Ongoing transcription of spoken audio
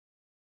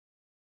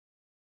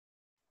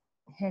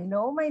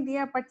Hello, my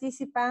dear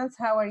participants.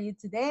 How are you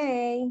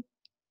today?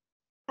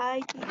 Hi,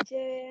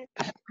 teacher.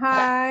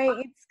 Hi,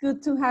 it's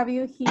good to have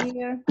you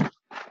here.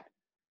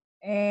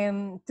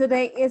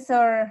 Today is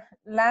our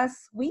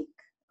last week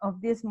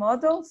of this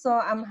model, so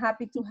I'm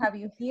happy to have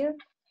you here.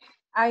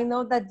 I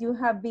know that you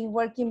have been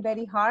working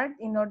very hard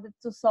in order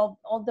to solve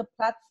all the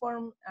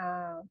platform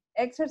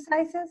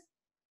exercises.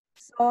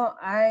 So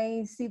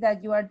I see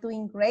that you are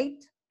doing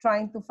great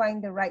trying to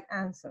find the right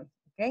answer,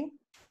 okay?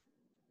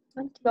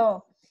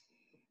 So,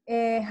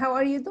 how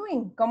are you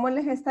doing? ¿Cómo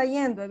les está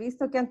yendo? He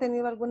visto que han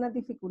tenido algunas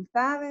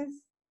dificultades,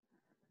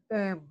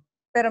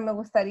 pero me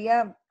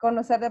gustaría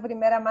conocer de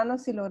primera mano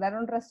si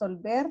lograron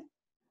resolver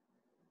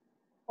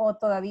o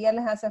todavía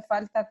les hace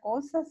falta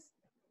cosas.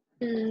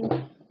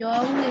 Yo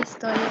aún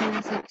estoy en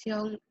la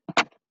sección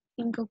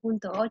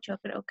 5.8,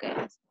 creo que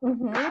es.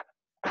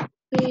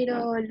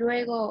 Pero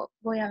luego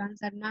voy a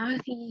avanzar más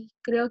y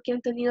creo que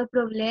han tenido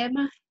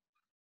problemas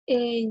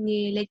en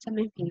el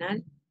examen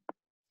final.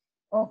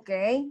 Ok,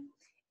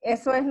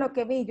 eso es lo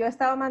que vi. Yo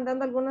estaba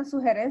mandando algunas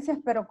sugerencias,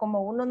 pero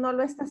como uno no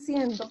lo está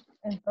haciendo,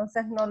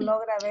 entonces no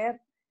logra ver,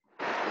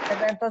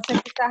 ¿verdad?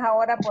 Entonces quizás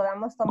ahora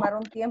podamos tomar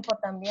un tiempo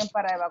también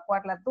para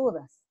evacuar las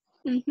dudas.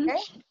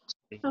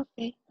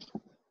 Okay.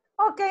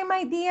 Okay,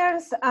 my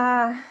dears,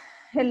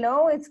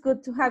 hello, it's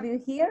good to have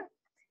you here.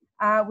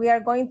 We are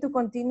going to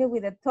continue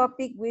with the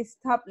topic we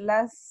stopped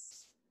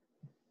last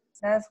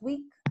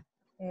week.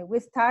 We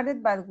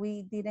started, but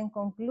we didn't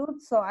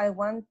conclude, so I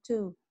want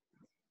to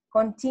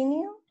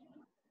continue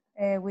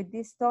with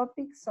this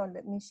topic. So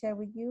let me share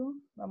with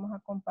you. Vamos a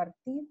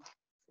compartir.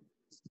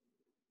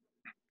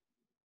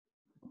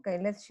 Okay,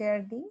 let's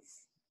share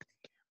this.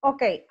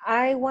 Okay,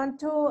 I want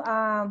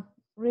to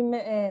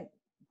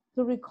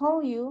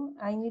recall you.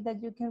 I need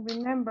that you can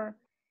remember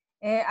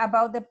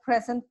about the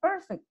present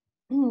perfect.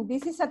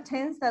 This is a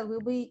tense that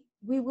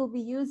we will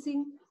be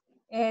using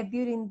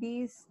during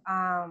this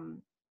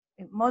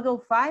model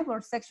 5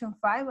 or section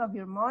 5 of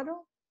your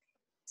model.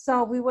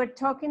 So we were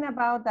talking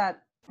about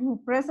that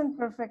present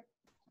perfect.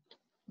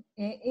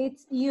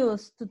 It's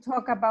used to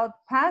talk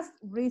about past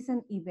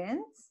recent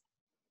events.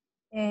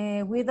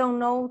 We don't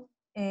know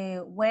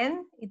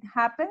when it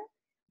happened,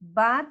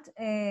 but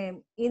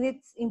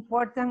it's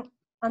important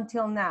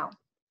until now.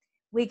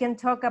 We can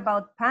talk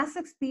about past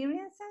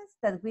experiences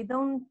that we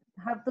don't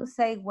have to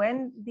say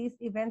when these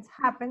events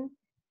happen,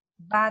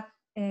 but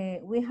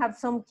we have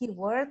some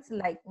keywords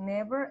like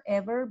never,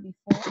 ever,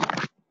 before,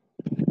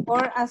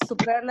 or a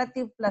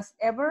superlative plus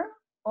ever,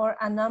 or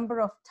a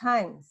number of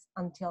times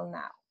until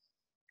now.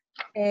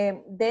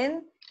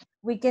 Then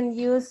we can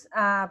use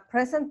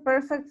present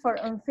perfect for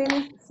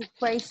unfinished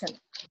situation.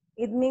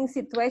 It means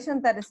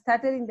situation that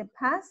started in the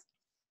past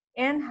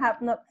and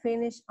have not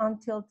finished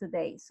until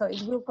today. So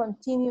it will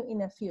continue in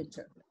the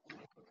future.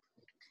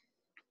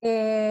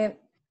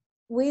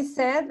 We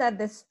said that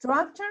the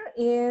structure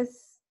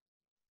is,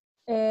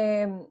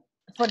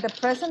 for the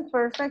present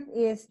perfect,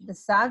 is the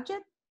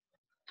subject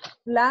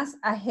plus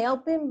a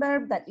helping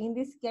verb that in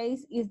this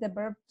case is the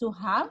verb to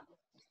have.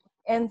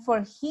 And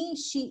for he,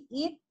 she,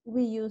 it,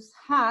 we use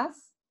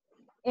has.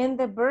 And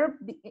the verb,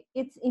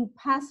 it's in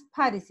past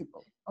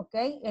participle,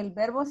 okay? El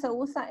verbo se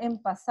usa en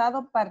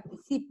pasado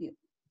participio,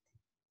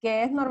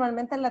 que es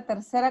normalmente la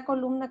tercera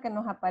columna que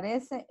nos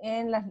aparece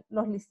en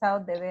los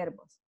listados de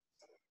verbos.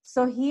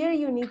 So here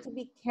you need to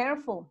be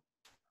careful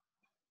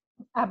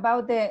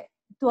about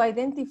to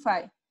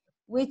identify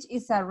which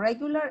is a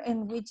regular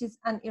and which is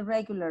an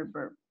irregular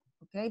verb,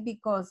 okay?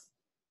 Because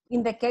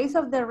in the case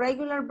of the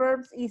regular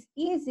verbs, it's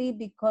easy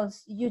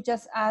because you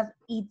just add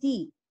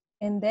ed,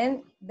 and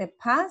then the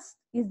past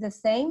is the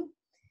same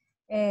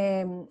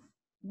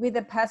with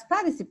the past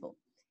participle.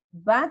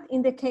 But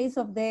in the case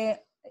of the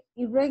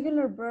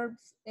irregular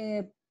verbs,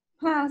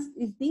 past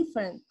is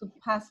different to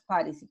past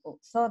participle.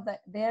 So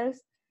that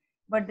there's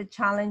where the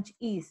challenge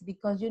is,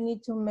 because you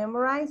need to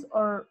memorize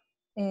or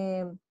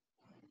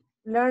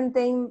learn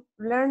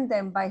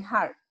them by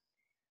heart.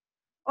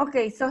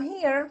 Okay, so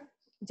here,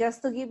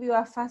 just to give you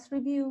a fast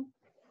review,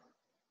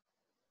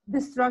 the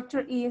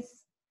structure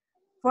is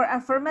for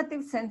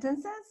affirmative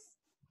sentences,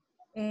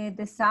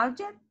 the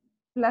subject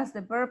plus the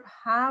verb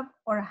have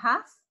or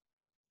has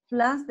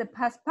plus the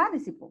past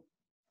participle.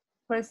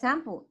 For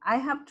example, I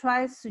have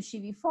tried sushi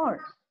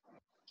before.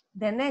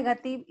 The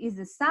negative is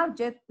the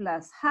subject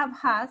plus have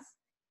has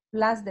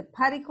plus the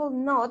particle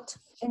not,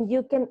 and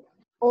you can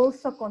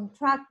also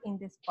contract in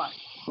this part,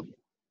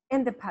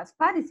 and the past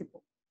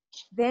participle.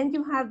 Then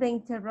you have the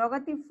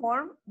interrogative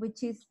form,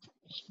 which is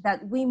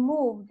that we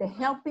move the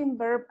helping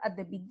verb at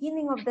the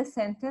beginning of the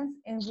sentence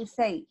and we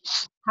say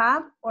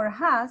have or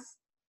has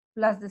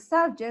plus the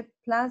subject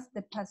plus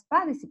the past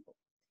participle.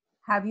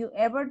 Have you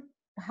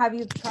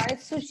tried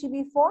sushi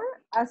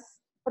before?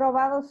 ¿Has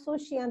probado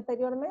sushi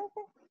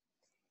anteriormente?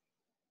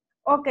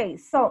 Okay,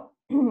 so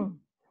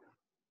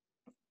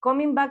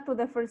coming back to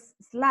the first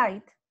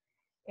slide,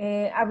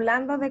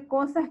 hablando de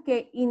cosas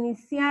que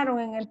iniciaron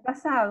en el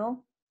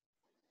pasado,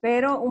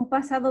 pero un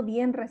pasado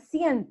bien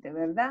reciente,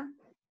 ¿verdad?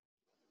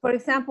 For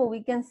example,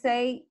 we can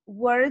say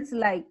words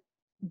like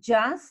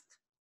just,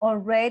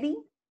 already,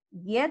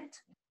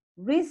 yet,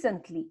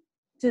 recently,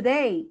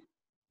 today,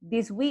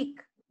 this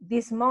week,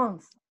 this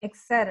month,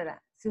 etc.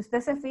 Si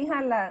usted se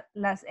fija,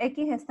 las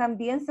X están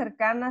bien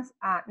cercanas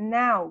a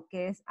now,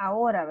 que es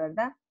ahora,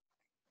 ¿verdad?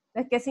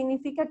 Entonces, ¿qué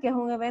significa? Que es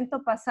un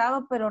evento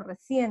pasado, pero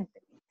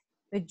reciente.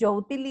 Entonces, yo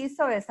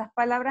utilizo esas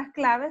palabras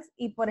claves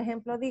y, por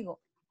ejemplo,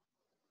 digo,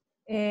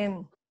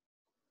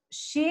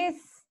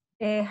 she's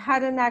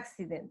had an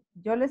accident.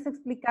 Yo les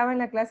explicaba en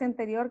la clase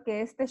anterior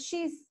que este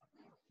she's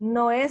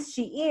no es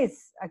she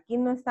is. Aquí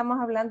no estamos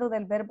hablando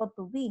del verbo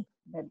to be,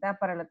 ¿verdad?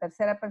 Para la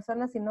tercera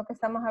persona, sino que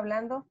estamos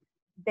hablando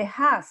de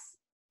has.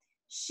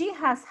 She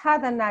has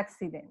had an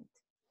accident.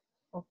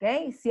 ¿Ok?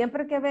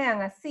 Siempre que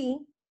vean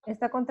así,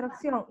 esta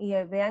contracción, y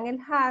vean el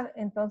had,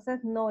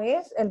 entonces no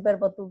es el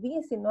verbo to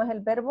be, sino es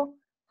el verbo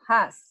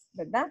has,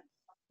 ¿verdad?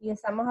 Y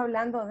estamos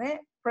hablando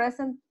de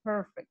present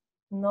perfect,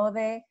 no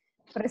de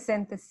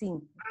presente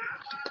simple.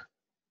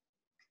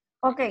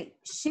 Ok,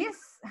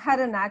 she's had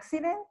an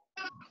accident.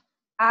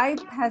 I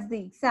passed the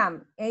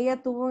exam.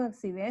 Ella tuvo un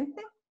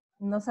accidente.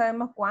 No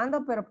sabemos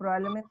cuándo, pero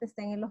probablemente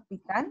esté en el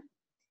hospital.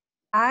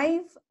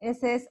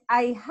 Ese es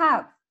I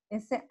have.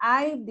 Ese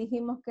I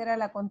dijimos que era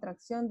la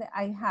contracción de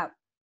I have.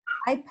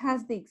 I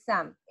passed the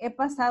exam. He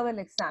pasado el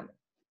examen.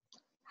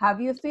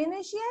 Have you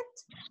finished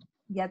yet?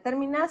 ¿Ya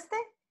terminaste?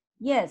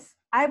 Yes,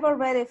 I've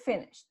already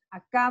finished.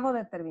 Acabo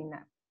de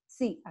terminar.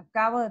 Sí,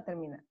 acabo de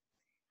terminar.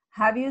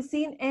 Have you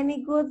seen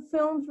any good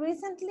films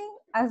recently?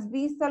 ¿Has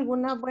visto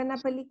alguna buena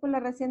película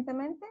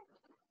recientemente?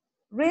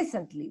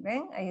 Recently,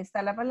 ¿ven? Ahí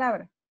está la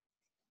palabra.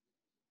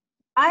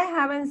 I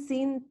haven't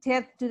seen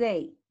Ted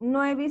today.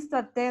 No he visto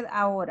a Ted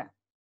ahora.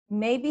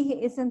 Maybe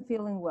he isn't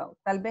feeling well.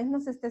 Tal vez no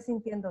se esté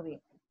sintiendo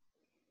bien.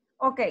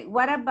 Okay,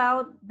 what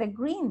about the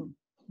green?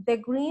 The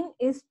green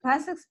is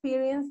past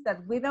experience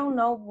that we don't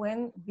know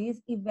when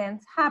these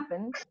events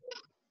happen,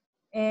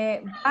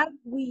 but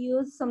we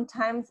use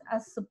sometimes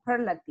as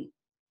superlative.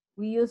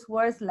 We use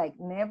words like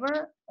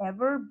never,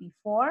 ever,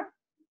 before,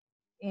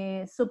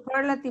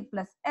 superlative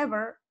plus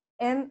ever,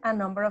 and a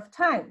number of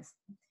times.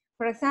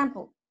 For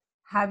example,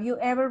 have you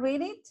ever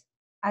read it?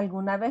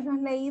 ¿Alguna vez lo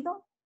has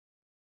leído?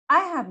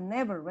 I have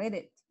never read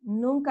it.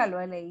 Nunca lo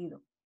he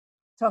leído.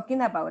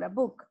 Talking about a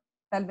book.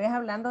 Tal vez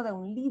hablando de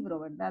un libro,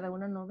 ¿verdad? De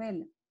una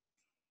novela.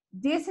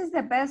 This is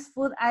the best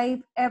food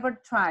I've ever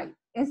tried.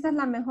 Esta es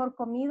la mejor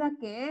comida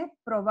que he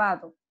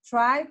probado.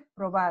 Tried,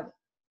 probado.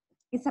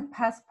 It's a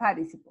past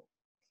participle.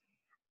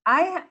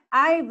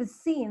 I've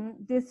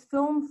seen this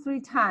film 3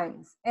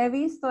 times. He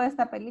visto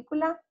esta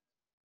película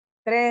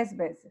 3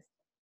 veces.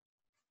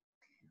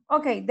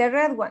 Okay, the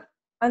red one.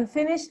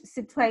 Unfinished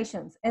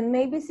situations. And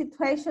maybe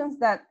situations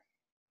that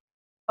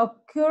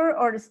occur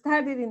or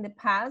started in the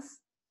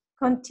past,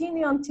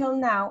 continue until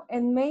now,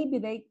 and maybe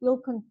they will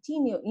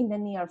continue in the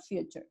near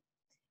future.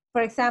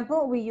 For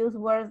example, we use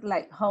words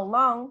like how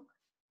long,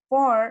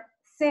 for,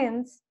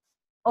 since,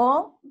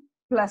 all,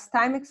 plus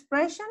time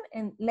expression,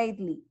 and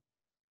lately.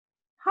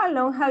 How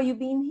long have you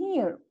been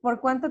here?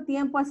 ¿Por cuánto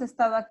tiempo has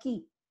estado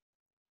aquí?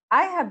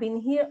 I have been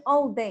here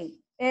all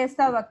day. He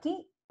estado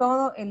aquí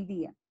todo el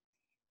día.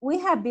 We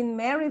have been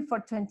married for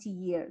 20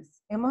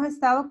 years. Hemos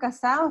estado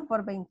casados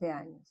por 20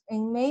 años.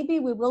 And maybe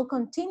we will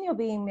continue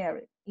being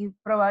married. Y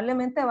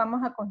probablemente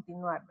vamos a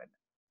continuar, ¿verdad?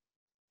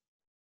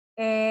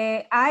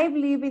 I've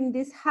lived in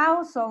this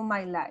house all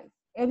my life.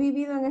 He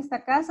vivido en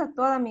esta casa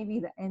toda mi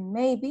vida. And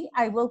maybe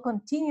I will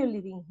continue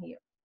living here.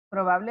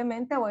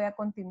 Probablemente voy a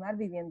continuar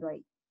viviendo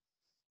ahí.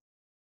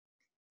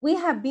 We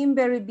have been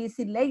very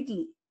busy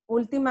lately.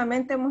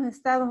 Últimamente hemos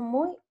estado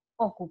muy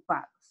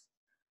ocupados.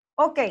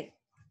 Okay,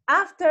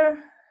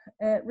 after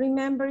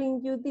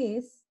remembering you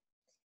this,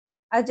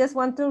 I just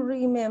want to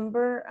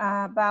remember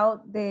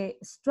about the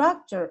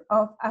structure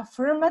of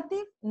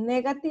affirmative,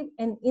 negative,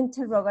 and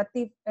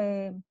interrogative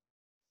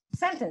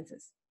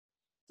sentences.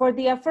 For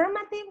the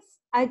affirmatives,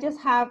 I just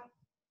have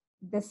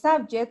the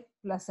subject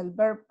plus el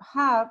verb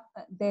have,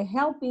 the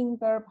helping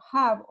verb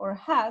have or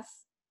has,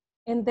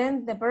 and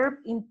then the verb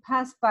in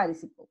past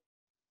participle.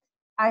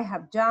 I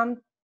have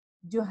jumped,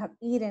 you have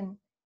eaten,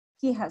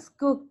 he has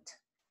cooked,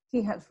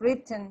 he has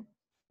written,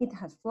 it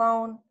has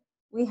flown,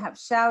 we have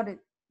shouted,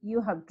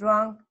 you have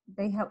drunk,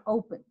 they have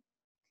opened.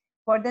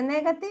 For the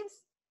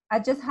negatives, I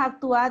just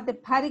have to add the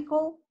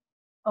particle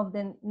of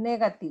the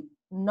negative,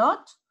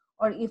 not,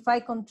 or if I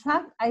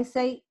contract, I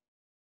say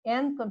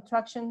and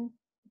contraction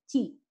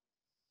T.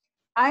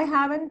 I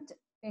haven't,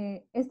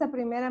 esta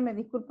primera me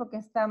disculpo que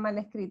está mal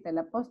escrita, el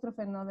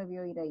apóstrofe no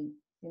debió ir ahí,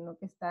 sino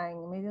que está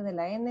en medio de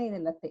la N y de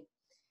la T.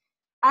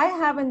 I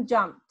haven't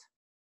jumped,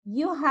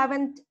 you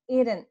haven't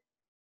eaten,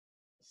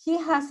 he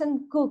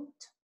hasn't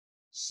cooked,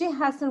 she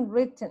hasn't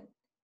written,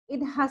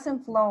 it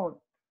hasn't flown,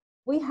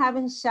 we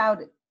haven't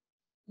shouted,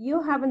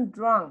 you haven't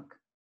drunk,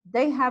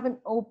 they haven't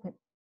opened.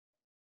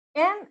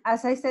 And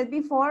as I said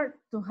before,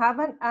 to have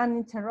an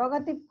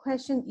interrogative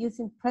question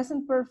using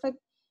present perfect,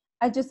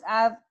 I just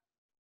add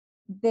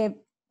the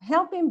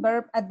helping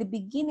verb at the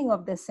beginning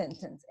of the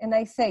sentence. And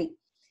I say,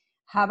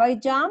 have I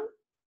jumped?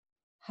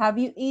 Have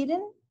you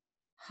eaten?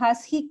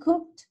 Has he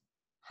cooked?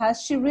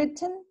 Has she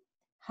written?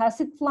 Has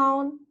it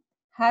flown?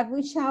 Have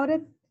we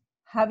shouted?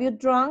 Have you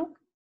drunk?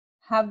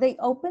 Have they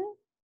opened?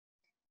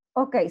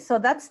 Okay, so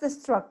that's the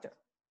structure.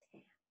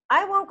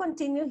 I won't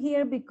continue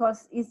here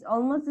because it's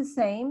almost the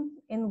same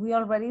and we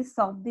already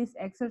solved these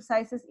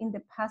exercises in the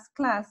past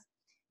class.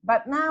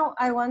 But now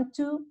I want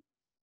to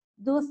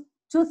do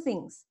two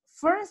things.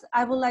 First,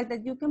 I would like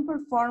that you can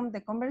perform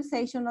the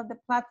conversation of the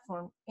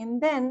platform,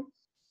 and then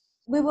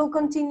we will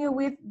continue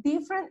with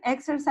different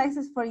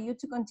exercises for you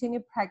to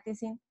continue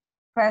practicing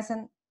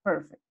present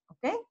perfect,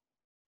 ¿ok?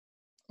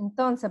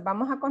 Entonces,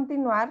 vamos a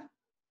continuar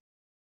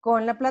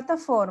con la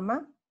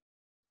plataforma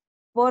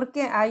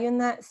porque hay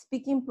una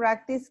speaking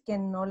practice que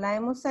no la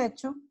hemos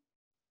hecho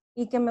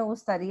y que me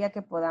gustaría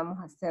que podamos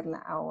hacerla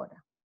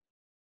ahora.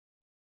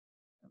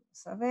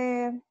 Vamos a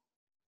ver.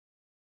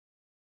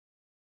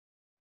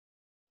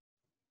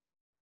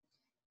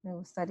 Me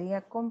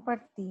gustaría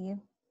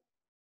compartir.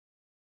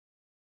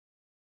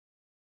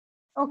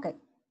 Okay,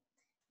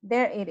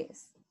 there it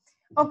is.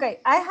 Okay,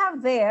 I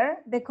have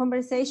there the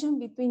conversation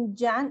between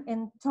Jan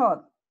and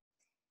Todd.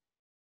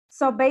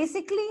 So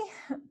basically,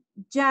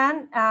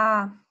 Jan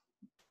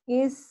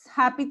is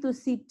happy to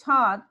see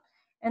Todd,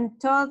 and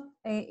Todd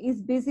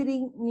is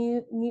visiting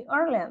New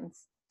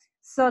Orleans.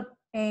 So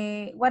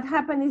what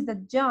happened is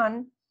that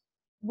John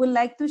would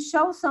like to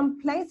show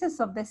some places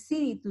of the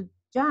city to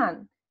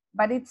Jan,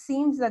 but it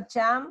seems that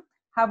Jan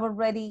have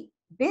already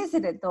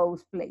visited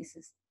those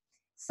places.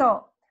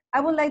 So I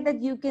would like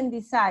that you can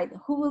decide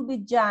who will be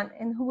Jan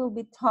and who will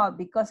be Todd,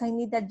 because I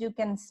need that you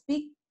can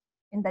speak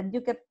and that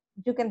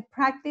you can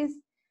practice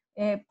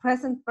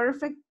present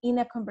perfect in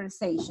a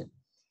conversation.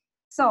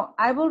 So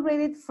I will read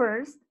it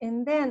first,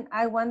 and then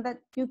I want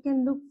that you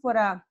can look for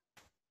a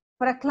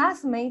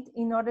classmate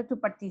in order to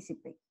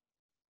participate.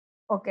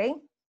 Okay?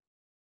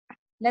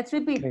 Let's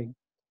repeat. Okay.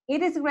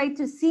 It is great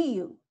to see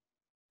you.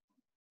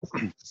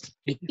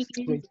 It is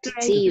great to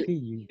see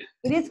you.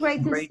 It is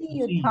great to see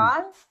you,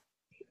 Todd.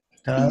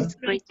 It is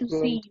great to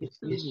see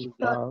you,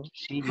 Todd.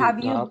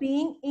 Have you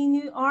been in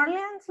New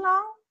Orleans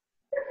long?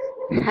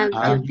 Have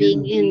you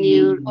been in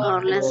New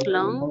Orleans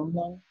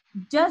long?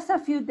 Just a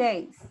few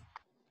days.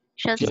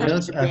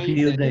 Just a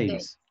few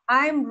days.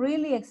 I'm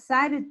really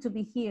excited to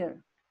be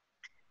here.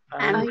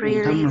 I'm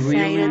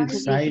really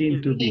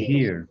excited to be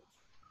here.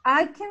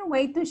 I can't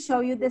wait to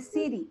show you the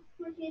city.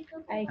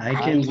 I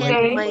can't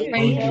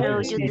wait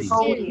to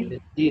show you the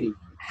city.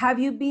 Have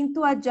you been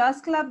to a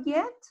jazz club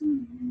yet?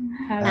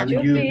 Have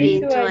you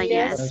been to a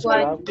jazz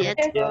club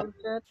yet? Yeah,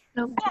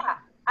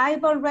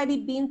 I've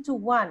already been to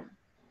one.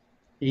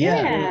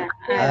 Yeah,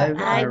 I've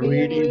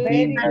already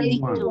been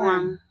to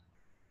one.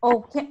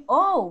 Okay.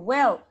 Oh,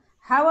 well,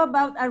 how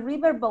about a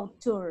riverboat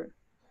tour?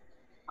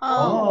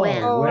 Oh,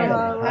 well,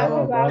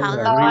 how about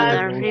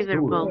a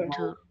riverboat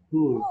tour?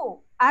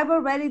 Oh, I've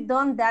already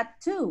done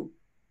that too.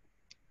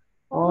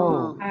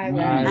 Oh, I've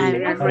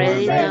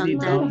already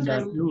done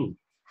that too.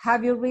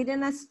 Have you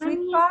ridden a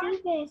streetcar?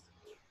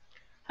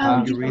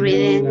 Have you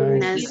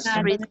ridden a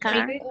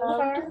streetcar?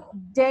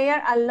 They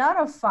are a lot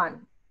of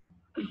fun.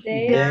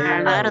 They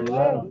are a lot of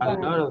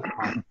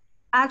fun.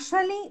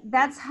 Actually,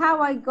 that's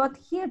how I got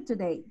here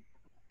today.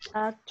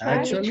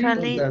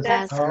 Actually,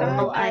 that's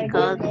how I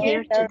got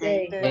here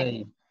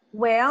today.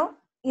 Well,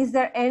 is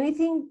there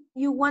anything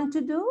you want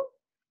to do?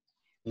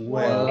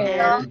 Well,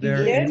 is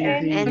there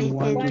anything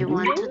you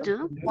want to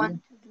do?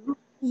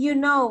 You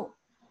know,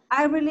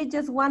 I really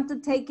just want to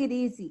take it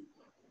easy.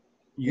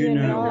 You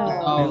know,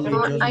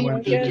 I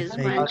really just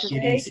want to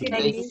take it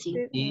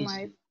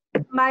easy.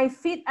 My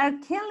feet are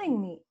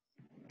killing me.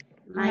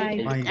 My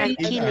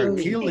feet are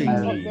killing me.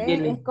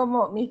 Okay, es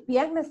como mis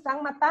pies me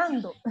están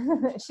matando.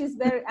 He's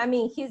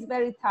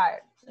very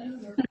tired.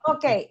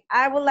 Okay,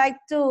 I would like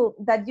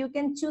that you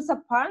can choose a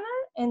partner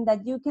and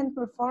that you can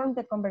perform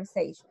the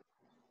conversation.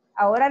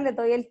 Ahora le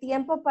doy el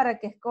tiempo para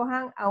que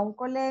escojan a un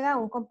colega,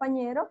 un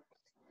compañero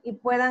y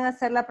puedan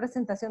hacer la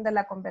presentación de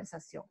la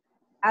conversación.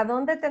 ¿A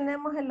dónde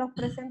tenemos en los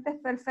presentes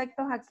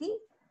perfectos aquí?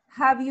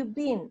 Have you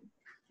been?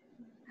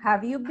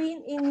 Have you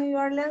been in New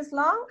Orleans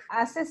long?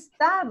 ¿Has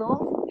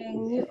estado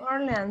en New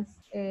Orleans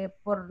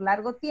por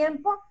largo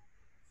tiempo?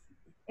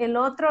 El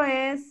otro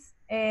es,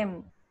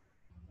 have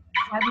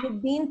you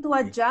been to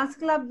a jazz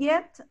club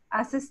yet?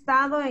 ¿Has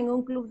estado en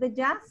un club de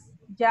jazz?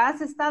 ¿Ya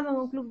has estado en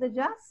un club de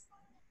jazz?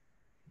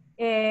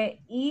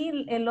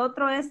 Y el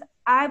otro es,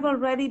 I've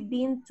already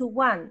been to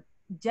one.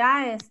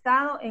 Ya he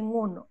estado en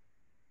uno.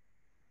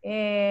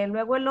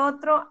 Luego el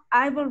otro,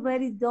 I've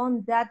already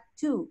done that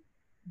too.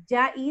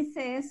 Ya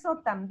hice eso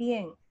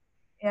también.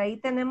 Ahí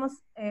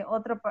tenemos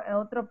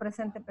otro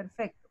presente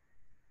perfecto.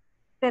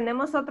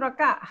 Tenemos otro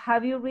acá.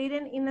 Have you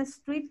ridden in a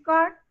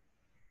streetcar?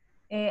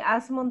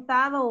 ¿Has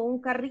montado un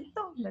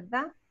carrito,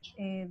 verdad?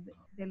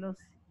 De los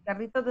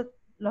carritos de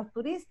los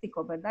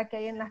turísticos, ¿verdad? Que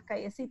hay en las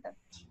callecitas.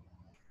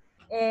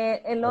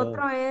 El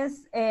otro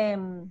es...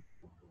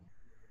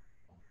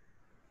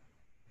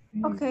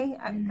 ok,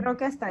 creo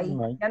que hasta ahí.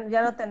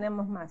 Ya no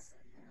tenemos más.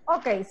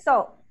 Ok,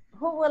 so,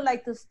 who would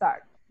like to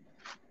start?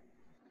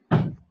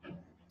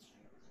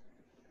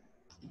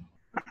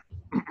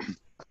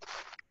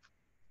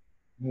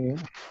 Me,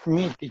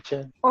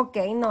 teacher.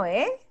 Okay,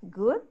 Noé,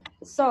 good.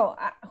 So,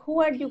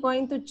 who are you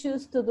going to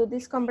choose to do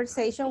this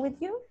conversation with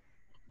you?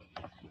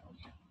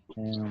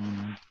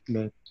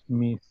 Let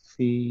me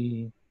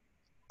see.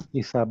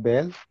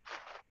 Isabel.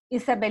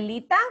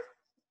 Isabelita,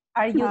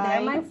 are you there,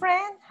 Hi. my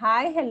friend?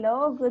 Hi,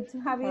 hello, good to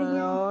have you here in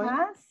Hello.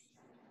 class.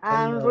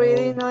 I'm Hello.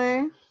 reading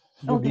Noe.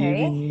 Good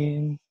Okay.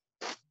 evening.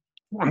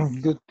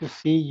 Good to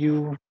see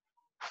you.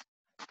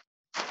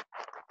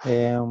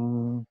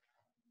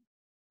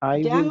 I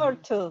Young will or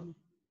two?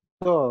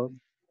 talk.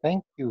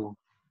 Thank you.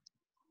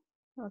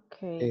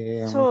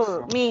 Okay. So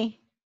So, me.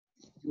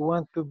 you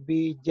want to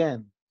be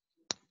Jen?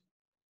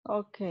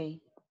 Okay.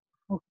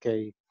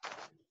 Okay.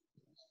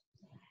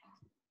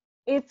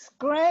 It's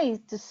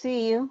great to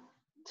see you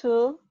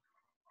too.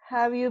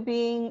 Have you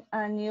been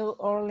in New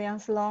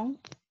Orleans long?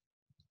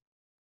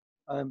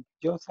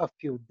 Just a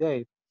few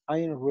days. I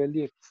am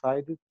really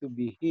excited to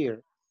be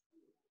here.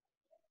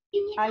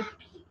 I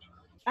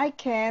I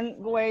can't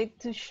wait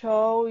to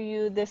show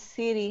you the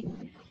city.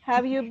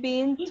 Have you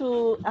been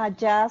to a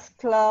jazz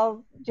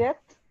club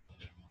yet?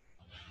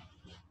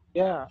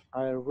 Yeah,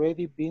 I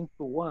already been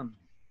to one.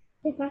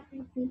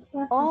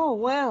 Oh,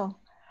 well,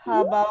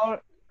 how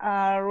about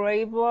a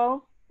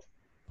rainbow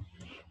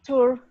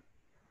tour?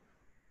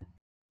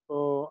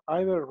 So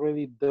I've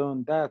already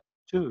done that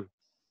too.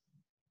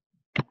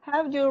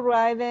 Have you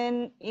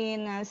ridden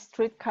in a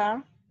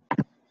streetcar?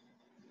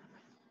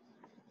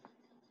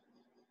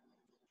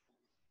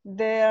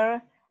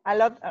 They're a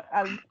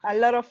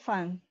lot of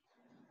fun.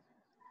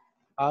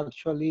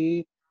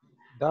 Actually,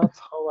 that's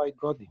how I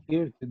got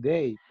here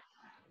today.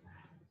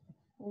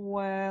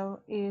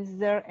 Well, is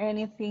there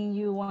anything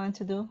you want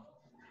to do?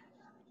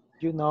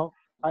 You know,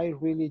 I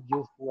really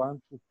just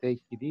want to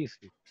take it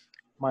easy.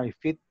 My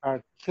feet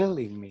are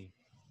killing me.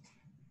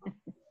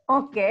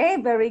 Okay,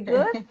 very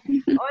good.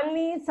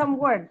 Only some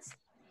words.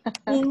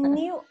 In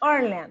New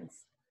Orleans.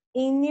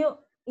 In New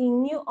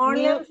New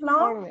Orleans, no?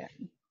 Orleans.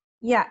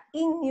 Yeah,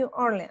 in New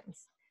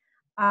Orleans.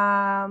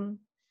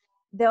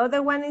 The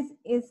other one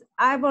is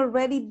I've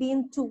already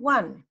been to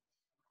one.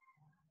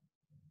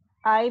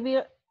 I've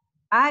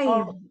I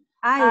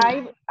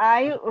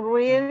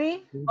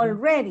really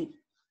already.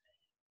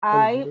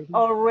 I've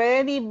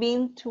already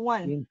been to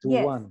one. Into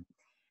Yes. one.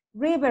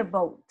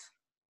 Riverboat.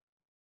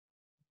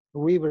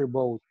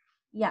 Riverboat.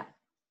 Yeah.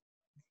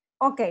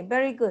 Okay,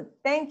 very good.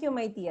 Thank you,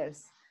 my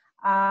dears.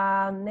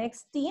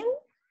 Next team.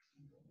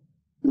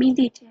 Me,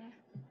 teacher.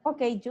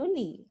 Okay,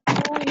 Julie,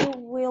 who you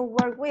will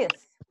work with?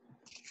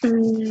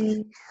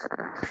 With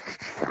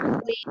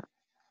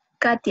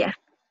Katia.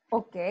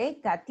 Okay,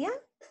 Katia.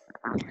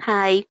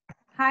 Hi.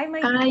 Hi, my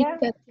Hi, dear.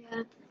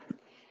 Katia.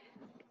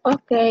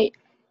 Okay,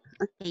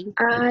 Okay.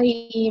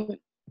 I'm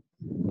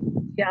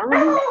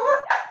young.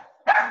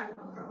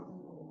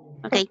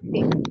 Okay.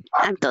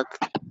 I'm Todd.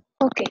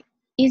 Okay,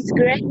 it's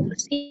great to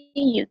see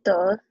you,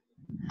 Todd.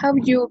 Have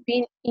you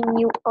been in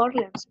New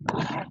Orleans?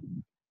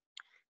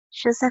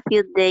 Just a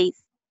few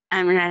days.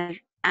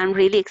 I'm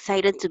really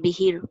excited to be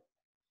here.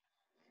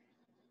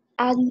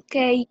 I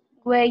can't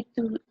wait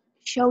to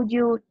show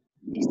you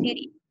the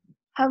city.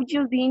 Have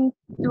you been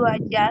to a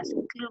jazz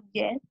club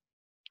yet?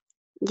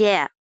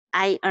 Yeah,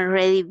 I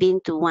already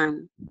been to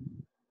one.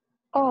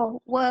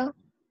 Oh, well,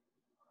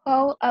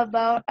 how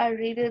about a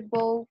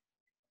riverboat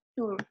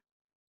tour?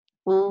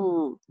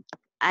 Ooh,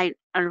 I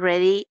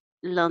already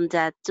learned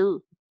that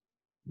too.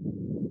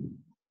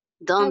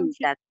 Have Done you,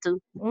 that too.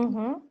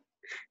 Mm-hmm.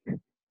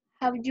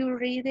 have you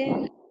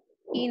ridden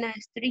in a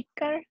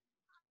streetcar?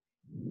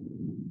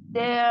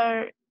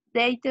 They're,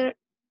 they,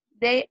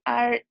 they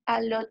are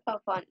a lot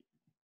of fun.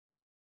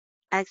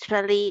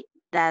 Actually,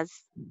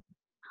 that's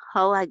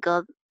how I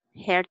got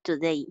here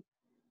today.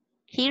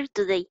 Here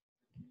today.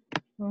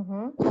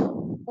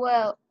 Mm-hmm.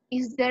 Well,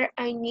 is there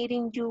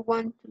anything you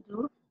want to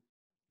do?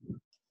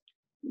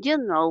 You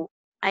know,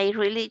 I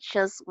really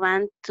just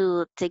want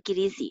to take it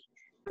easy.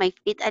 My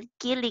feet are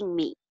killing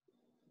me.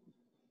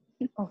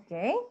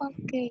 Okay,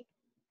 Okay,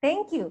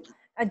 thank you.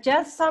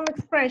 Just some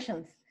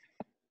expressions.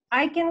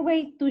 I can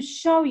wait to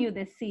show you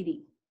the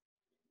city.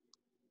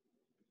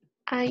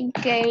 I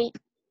came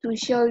to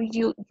show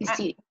you the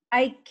city.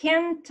 I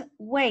can't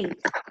wait.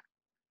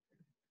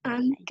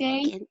 I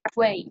can't Can't-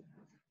 wait.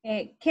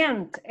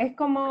 Can't es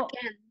como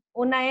Can,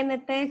 una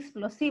NT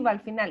explosiva al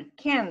final.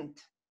 Can't.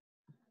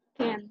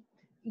 can.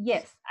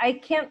 Yes, I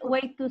can't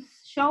wait to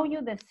show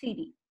you the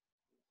city.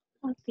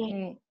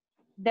 Okay.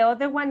 The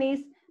other one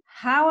is,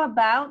 how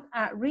about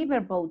a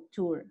riverboat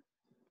tour?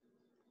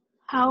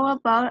 How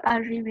about a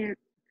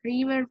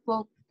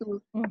riverboat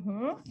tour?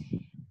 Mm-hmm.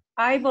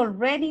 I've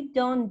already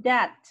done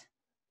that.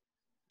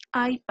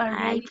 I've I've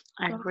already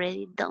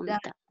already done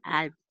that. that.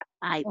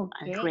 I've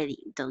Okay. already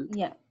done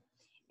that.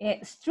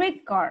 Yeah.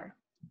 Streetcar.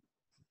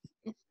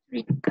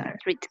 Streetcar.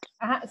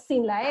 Ajá,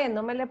 sin la E,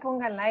 no me le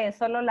pongan la E,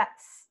 solo la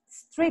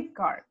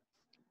streetcar.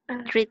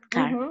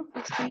 Streetcar.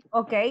 Mm-hmm.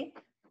 Okay.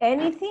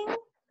 Anything?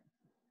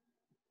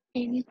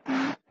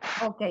 Anything?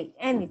 Okay,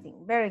 anything.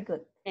 Very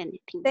good.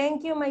 anything.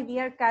 Thank you, my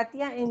dear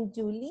Katia and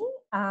Julie.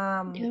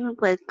 You're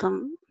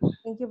welcome.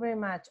 Thank you very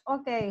much.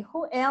 Okay,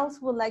 who else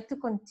would like to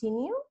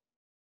continue?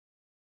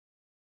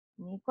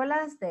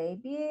 Nicholas,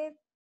 David,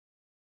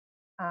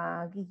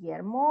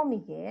 Guillermo,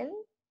 Miguel.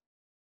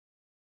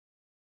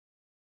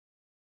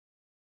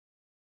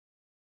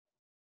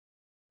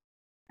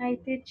 Hi,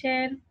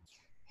 teacher.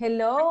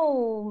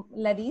 Hello,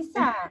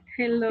 Larissa.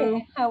 Hello.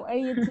 How are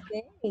you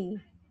today?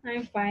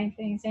 I'm fine,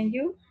 thanks. And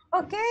you?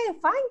 Okay,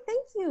 fine,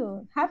 thank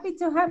you. Happy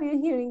to have you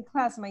here in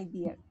class, my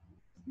dear.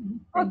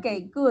 Thank Okay,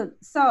 you. good.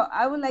 So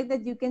I would like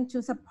that you can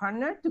choose a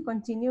partner to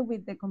continue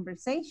with the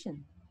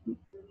conversation.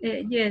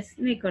 Yes,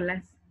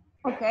 Nicholas.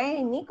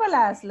 Okay,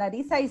 Nicholas,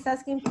 Larissa is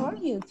asking for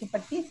you to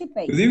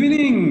participate. Good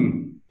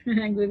evening.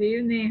 Good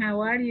evening. How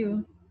are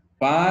you?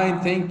 Fine,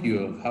 thank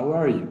you. How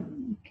are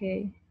you?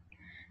 Okay.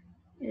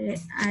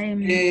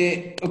 I'm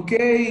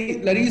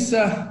Okay,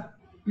 Larissa.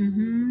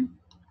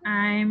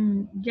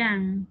 I'm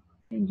young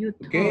and you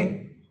tall.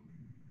 Okay.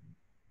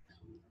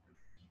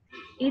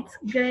 It's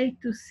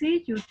great to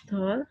see you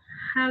tall.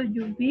 Have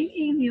you been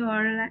in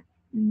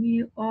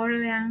New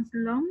Orleans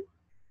long?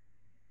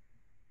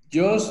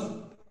 Just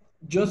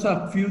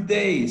a few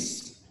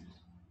days.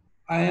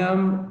 I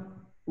am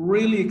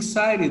really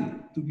excited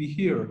to be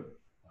here.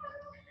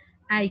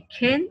 I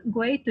can't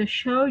wait to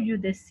show you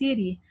the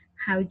city.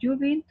 Have you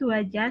been to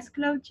a jazz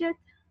club yet?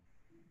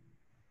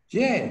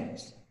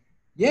 Yes.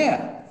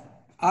 Yeah.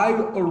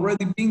 I've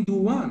already been to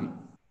one.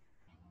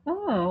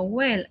 Oh,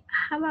 well,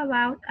 how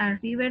about a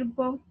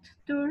riverboat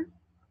tour?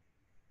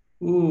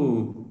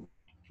 Ooh.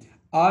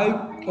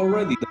 I've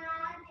already done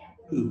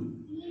two.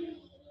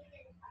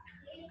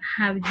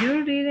 Have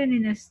you ridden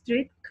in a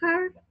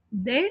streetcar?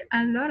 They're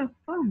a lot of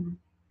fun.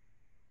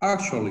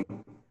 Actually,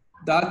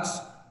 that's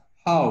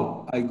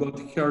how I got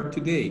here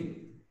today.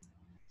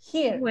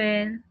 Here.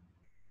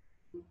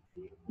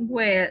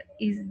 Well,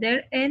 is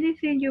there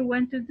anything you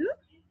want to do?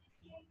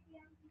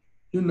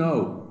 You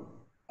know,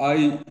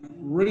 I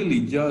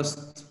really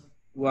just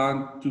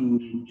want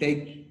to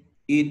take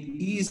it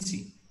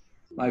easy.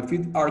 My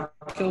feet are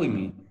killing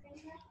me.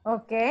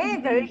 Okay,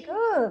 very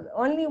good.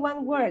 Only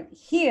one word,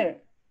 here.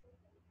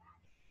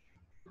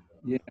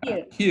 Yeah,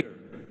 Here. here.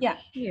 Yeah.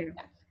 Here.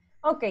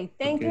 Okay,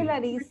 thank you, Okay.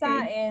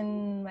 Larissa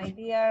and my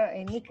dear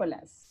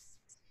Nicholas.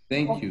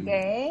 Thank you.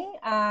 Okay,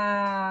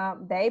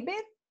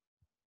 David.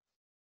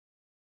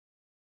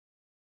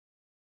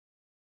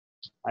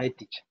 I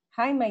teach.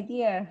 Hi, my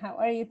dear. How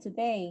are you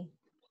today?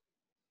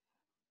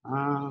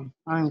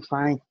 I'm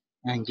fine.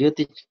 And you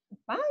teach?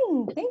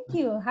 Fine, thank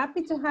you.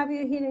 Happy to have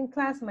you here in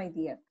class, my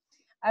dear.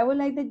 I would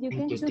like that you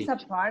Thank can you, choose a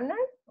teacher. partner.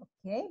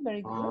 Okay,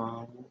 very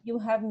good. You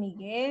have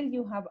Miguel,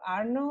 you have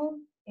Arnold,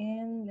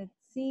 and let's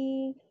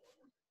see.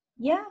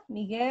 Yeah,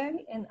 Miguel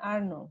and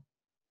Arnold.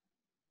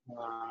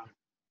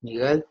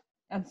 Miguel.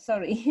 I'm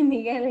sorry,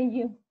 Miguel and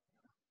you.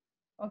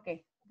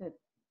 Okay, good.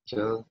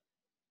 Sure.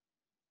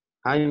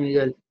 Hi,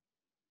 Miguel.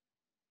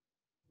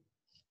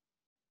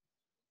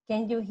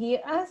 Can you hear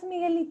us,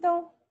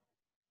 Miguelito?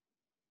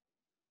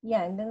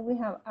 Yeah, and then we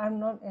have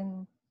Arnold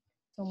and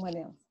someone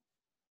else.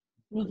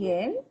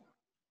 Miguel?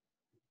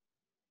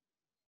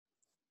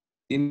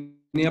 Tiene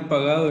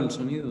apagado el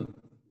sonido.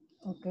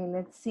 Okay,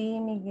 let's see,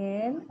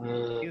 Miguel.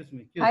 Excuse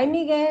me. Hi,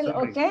 Miguel.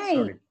 Sorry, okay.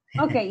 sorry.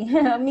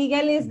 Okay,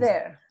 Miguel is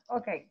there.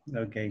 Okay.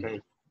 Okay.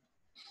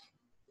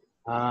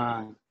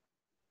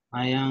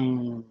 I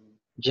am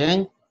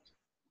Jen.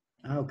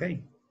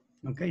 Okay.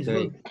 Okay, it's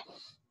Okay. good.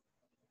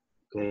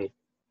 Okay.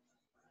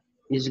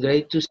 It's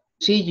great to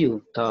see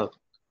you, Todd.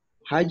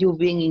 Have you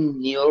been in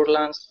New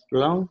Orleans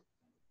long?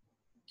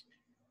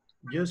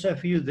 Just a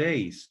few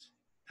days.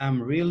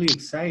 I'm really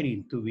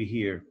excited to be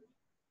here.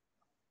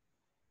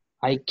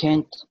 I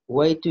can't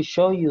wait to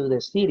show you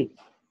the city.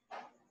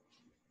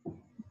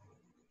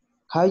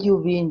 Have you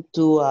been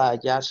to a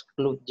jazz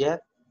club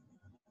yet?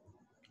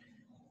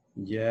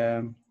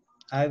 Yeah,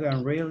 I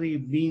haven't really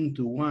been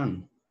to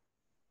one.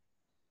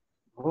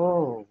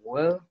 Oh,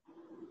 well,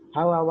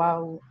 how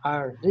about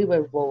a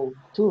riverboat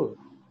tour?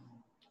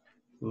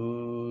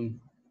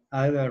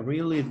 I haven't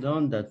really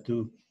done that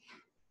too.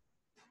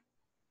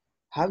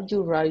 Have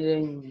you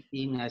ridden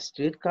in a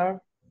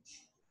streetcar?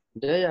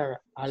 They are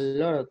a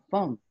lot of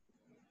fun.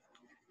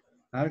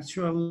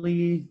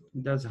 Actually,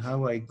 that's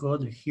how I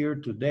got here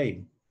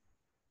today.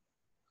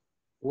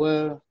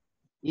 Well,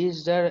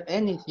 is there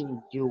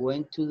anything you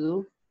want to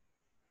do?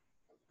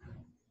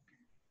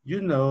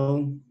 You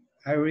know,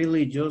 I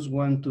really just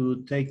want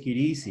to take it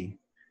easy.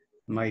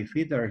 My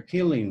feet are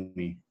killing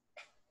me.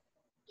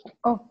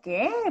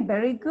 Okay,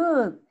 very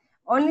good.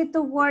 Only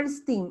two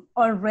words, team.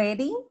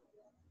 Already?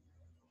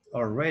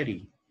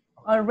 Already.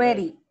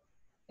 Already.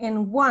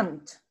 And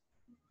want.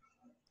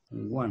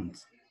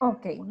 Want.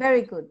 Okay,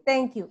 very good.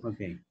 Thank you.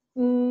 Okay.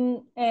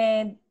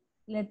 And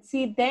let's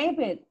see,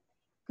 David,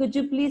 could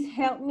you please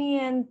help me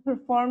and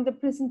perform the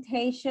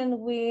presentation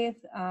with,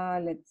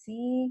 let's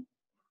see,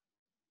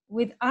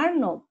 with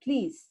Arnold,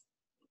 please.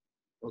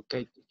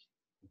 Okay.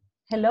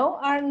 Hello,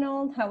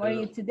 Arnold. How are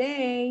Hello. you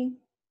today?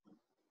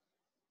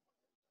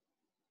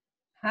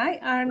 Hi,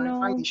 I'm fine,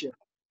 Arnold. teacher.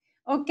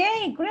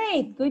 Okay,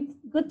 great.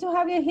 Good to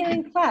have you here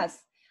in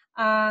class.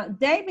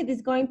 David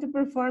is going to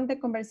perform the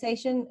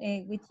conversation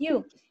with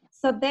you.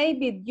 So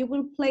David, you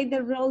will play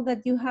the role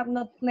that you have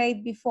not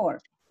played before.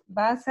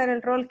 Va a hacer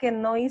el rol que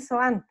no hizo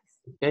antes.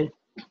 Okay.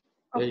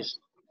 Okay. Yes.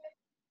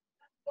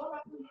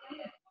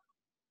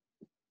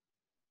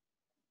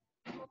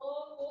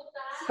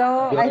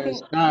 So I think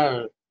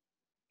Start,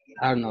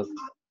 Arnold.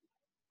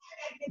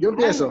 Yo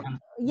empiezo.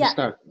 yeah,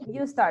 Start.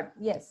 you start.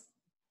 Yes.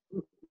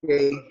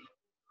 Okay.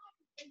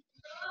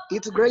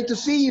 It's great to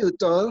see you,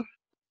 Todd.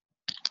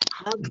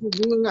 Have you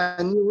been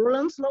a New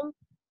Orleans long?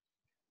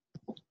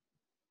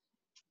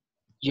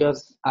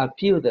 Just a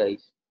few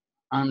days.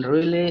 I'm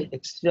really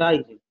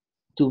excited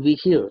to be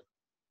here.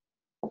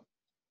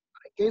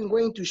 I can't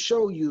wait to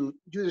show you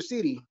the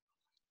city.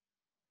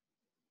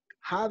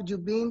 Have you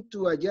been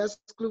to a jazz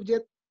club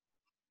yet?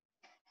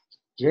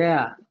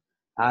 Yeah,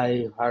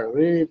 I have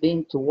really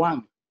been to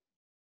one.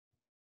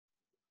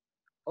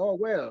 Oh,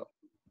 well,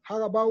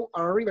 how about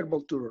a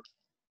riverboat tour?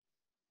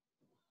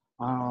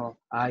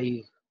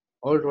 I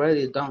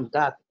already done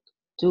that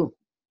too.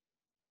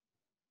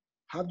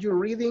 Have you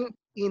ridden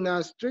in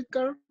a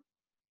streetcar?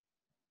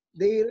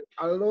 They're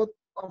a lot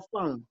of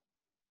fun.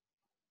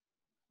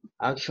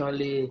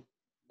 Actually,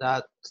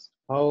 that's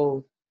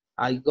how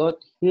I got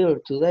here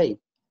today.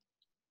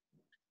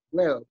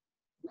 Well,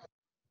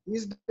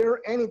 is there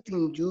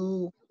anything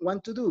you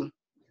want to do?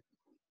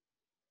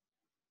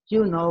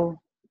 You know,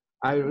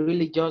 I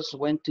really just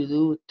went to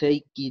do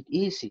take it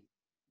easy.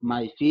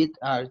 My feet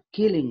are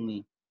killing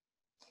me.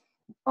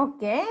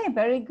 Okay,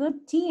 very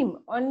good team.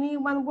 Only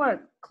one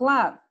word,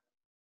 club.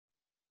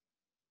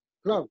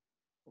 Club.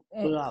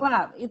 Club.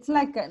 Club. It's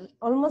like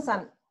almost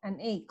an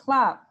A,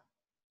 club.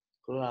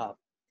 Club.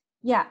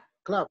 Yeah.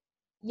 Club.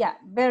 Yeah,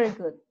 very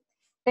good.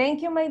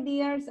 Thank you, my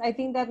dears. I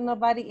think that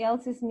nobody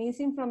else is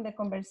missing from the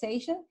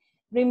conversation.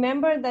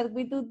 Remember that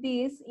we do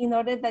this in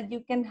order that you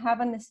can have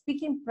a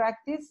speaking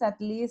practice at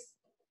least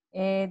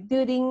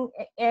during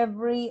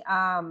every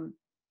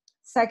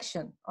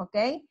section,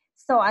 okay?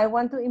 So I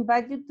want to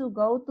invite you to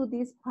go to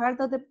this part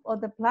of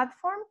the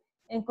platform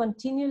and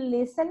continue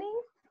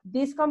listening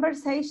this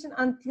conversation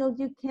until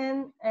you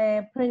can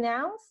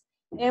pronounce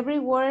every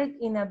word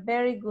in a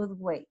very good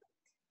way.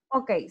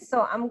 Okay,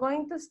 so I'm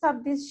going to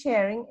stop this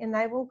sharing and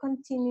I will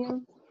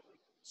continue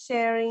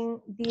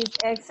sharing this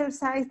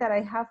exercise that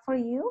I have for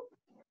you,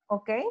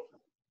 okay?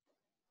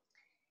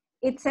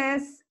 It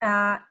says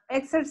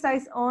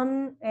exercise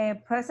on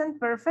present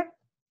perfect.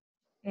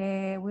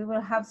 We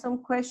will have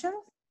some questions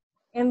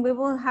and we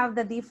will have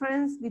the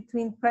difference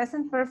between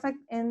present perfect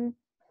and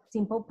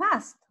simple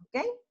past,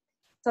 okay?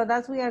 So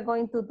that's what we are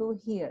going to do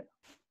here.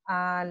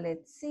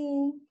 Let's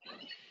see.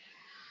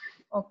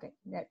 Okay,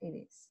 there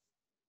it is.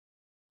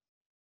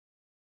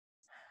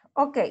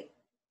 Okay,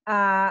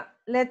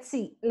 let's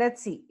see.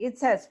 It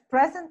says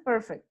present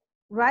perfect.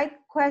 Write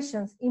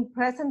questions in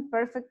present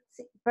perfect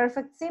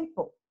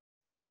simple.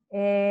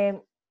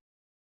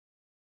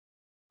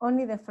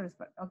 Only the first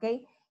part,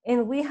 okay?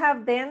 And we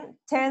have then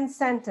 10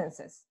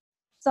 sentences.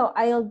 So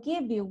I'll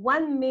give you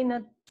 1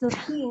 minute to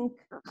think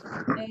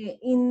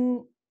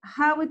in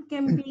how it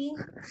can be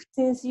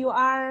since you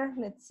are,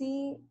 let's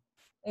see,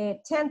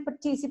 10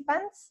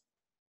 participants.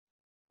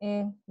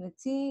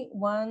 Let's see,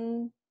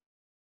 1,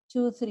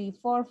 2, 3,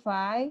 4,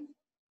 5,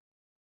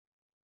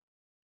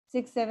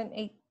 6, 7,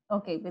 8.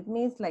 Okay, that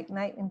means like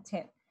 9 and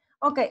 10.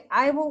 Okay,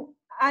 I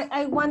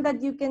want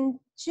that you can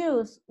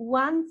choose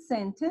one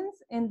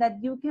sentence and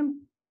that you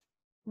can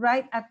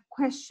write a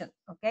question,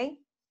 okay?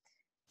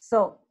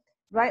 So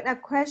write a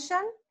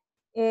question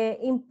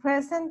in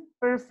present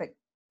perfect,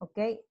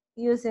 okay?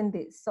 Using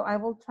this. So I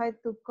will try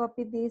to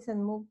copy this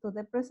and move to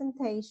the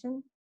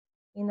presentation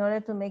in order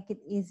to make it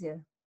easier.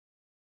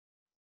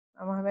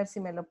 Vamos a ver si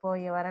me lo puedo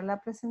llevar a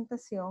la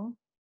presentación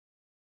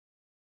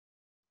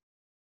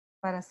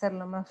para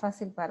hacerlo más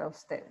fácil para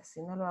ustedes.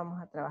 Si no, lo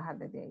vamos a trabajar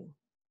desde ahí.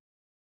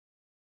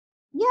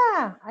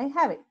 Yeah, I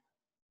have it.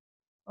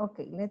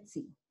 Okay, let's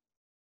see.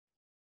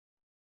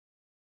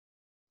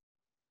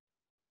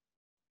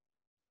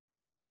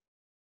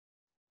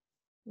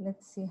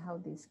 Let's see how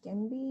this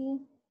can be.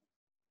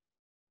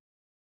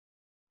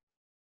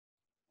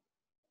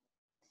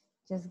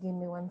 Just give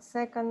me 1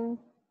 second.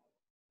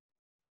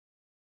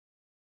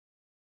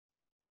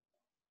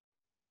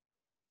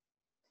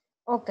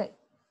 Okay.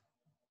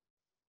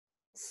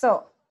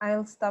 So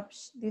I'll stop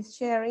this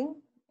sharing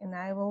and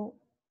I will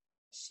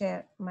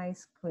share my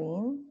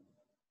screen.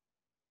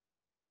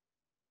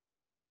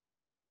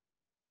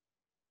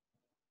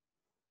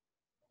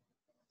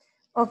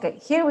 Okay,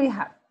 here we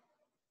have.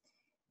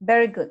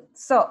 Very good.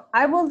 So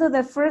I will do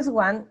the first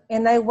one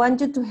and I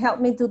want you to help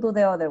me to do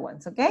the other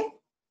ones, okay?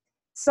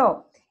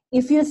 So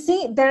if you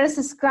see there's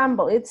a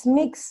scramble, it's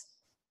mixed.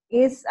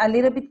 It's a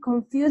little bit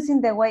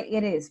confusing the way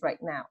it is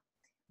right now.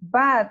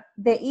 But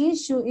the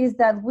issue is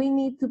that we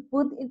need to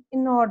put it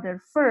in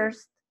order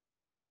first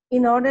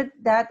in order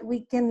that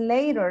we can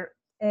later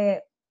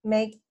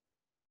make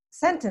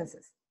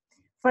sentences.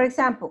 For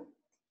example,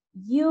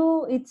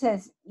 it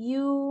says,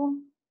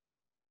 you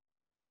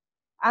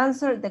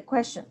answer the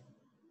question.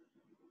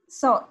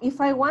 So if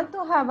I want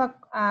to have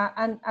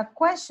a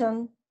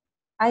question,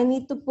 I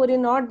need to put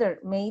in order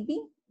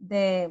maybe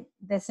the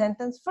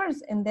sentence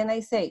first, and then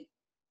I say,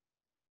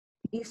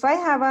 if I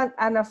have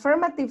an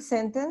affirmative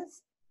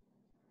sentence,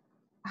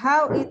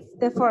 how is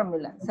the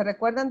formula? ¿Se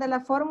recuerdan de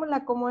la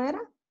fórmula cómo era?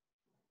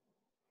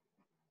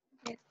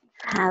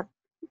 Have.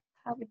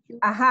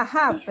 Ajá,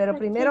 have, pero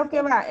primero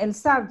que va el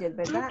subject,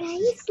 ¿verdad?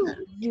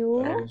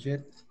 You.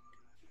 Subject.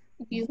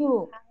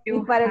 You. Y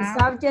para el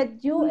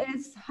subject, you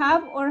es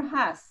have or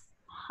has?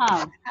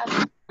 Have.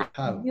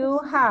 Have. You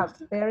have.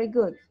 Very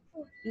good.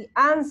 Y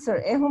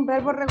answer, ¿es un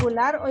verbo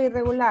regular o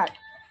irregular?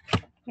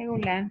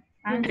 Regular.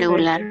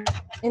 Regular.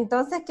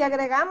 Entonces, ¿qué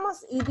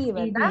agregamos? Ed,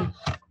 ¿verdad?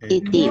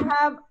 Ed. You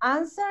have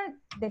answered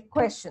the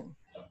question.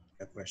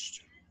 The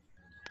question.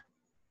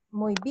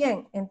 Muy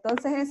bien.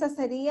 Entonces, esa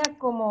sería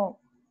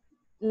como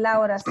la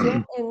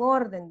oración en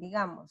orden,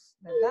 digamos,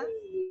 ¿verdad?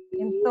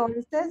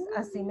 Entonces,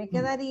 así me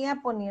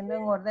quedaría poniendo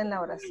en orden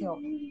la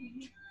oración,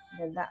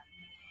 ¿verdad?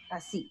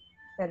 Así,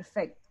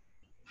 perfecto.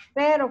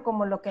 Pero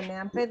como lo que me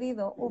han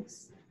pedido,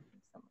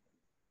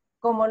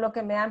 como lo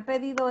que me han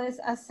pedido es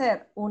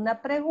hacer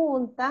una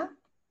pregunta,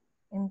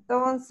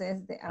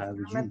 entonces, the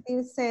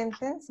affirmative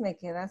sentence me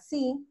queda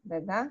así,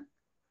 ¿verdad?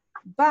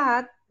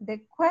 But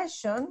the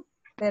question,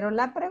 pero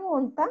la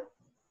pregunta.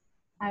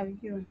 Have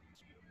you.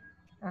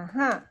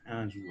 Ajá.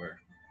 Answer.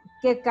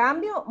 ¿Qué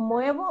cambio?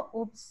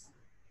 Muevo,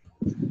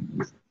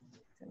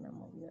 se me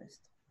movió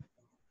esto.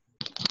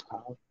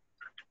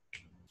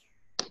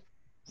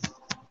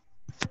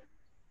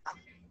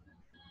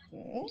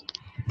 Okay.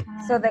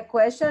 So the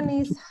question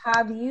is,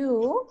 have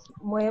you,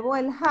 muevo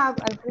el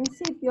have al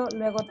principio,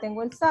 luego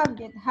tengo el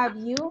subject, have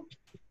you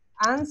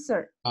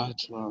answered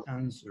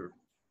Answer.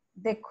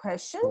 the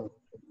question?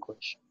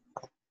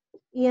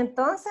 Y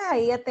entonces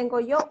ahí ya tengo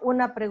yo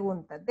una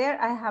pregunta. There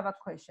I have a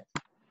question.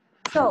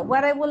 So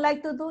what I would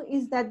like to do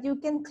is that you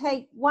can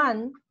take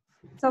one.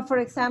 So for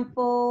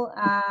example,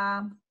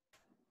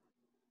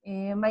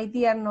 my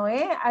dear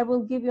Noé, I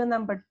will give you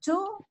number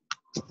 2.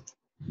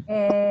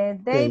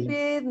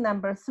 David,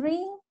 number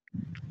 3.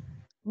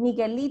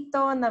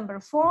 Miguelito, number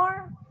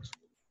 4.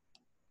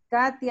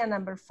 Katia,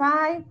 number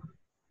 5.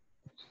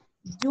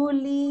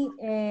 Julie,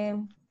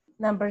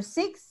 number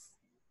 6.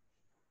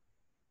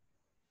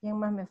 ¿Quién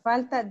más me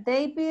falta?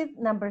 David,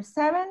 number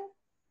 7.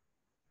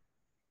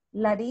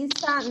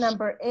 Larissa,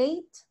 number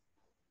 8.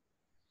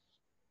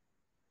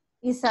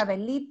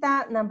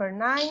 Isabelita, number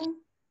 9.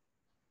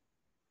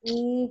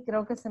 Y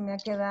creo que se me ha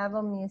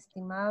quedado mi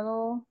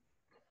estimado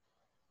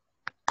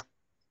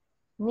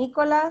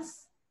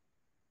Nicolás,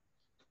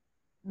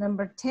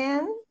 number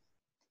 10.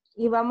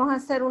 Y vamos a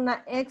hacer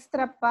una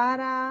extra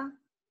para...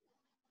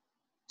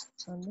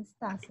 ¿Dónde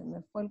está? Se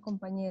me fue el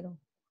compañero.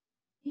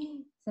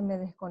 Se me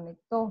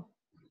desconectó.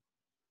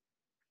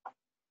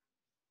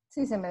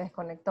 Sí, se me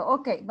desconectó.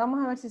 Ok,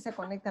 vamos a ver si se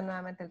conecta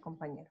nuevamente el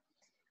compañero.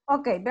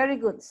 Ok, very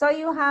good. So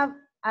you have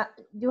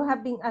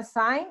been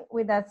assigned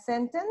with that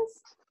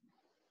sentence.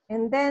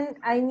 And then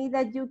I need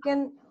that you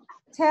can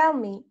tell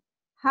me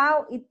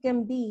how it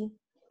can be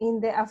in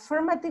the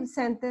affirmative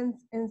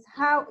sentence and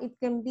how it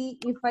can be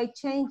if I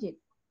change it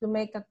to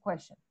make a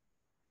question.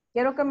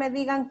 Quiero que me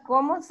digan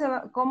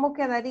cómo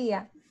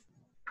quedaría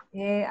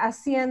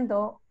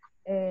haciendo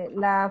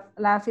la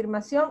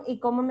afirmación y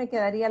cómo me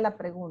quedaría la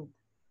pregunta.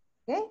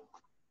 ¿Ok?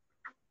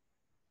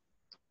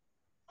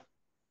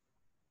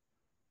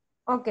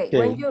 Okay.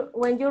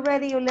 When you're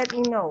ready, you let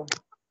me know.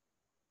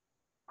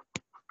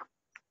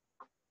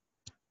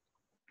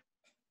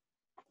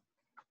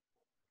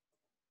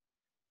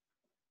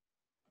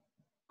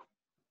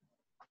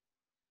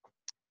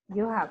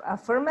 You have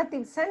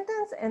affirmative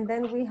sentence and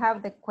then we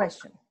have the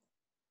question.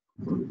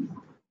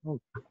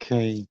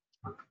 Okay.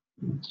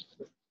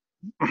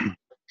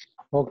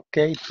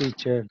 Okay,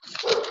 teacher.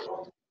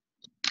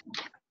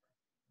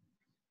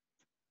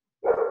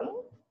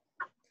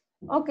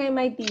 Okay,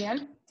 my dear,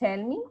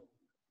 tell me.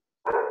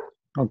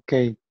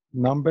 Okay,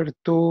 number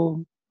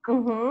 2,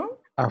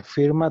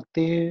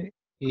 affirmative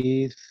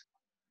is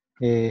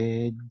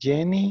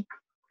Jenny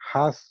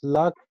has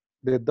locked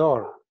the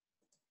door.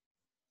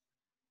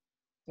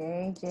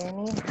 Okay,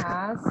 Jenny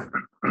has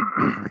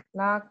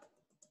locked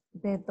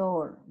the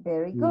door.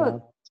 Very good.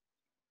 Locked.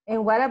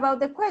 And what about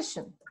the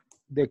question?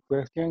 The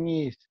question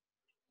is,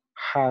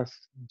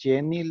 has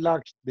Jenny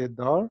locked the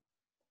door?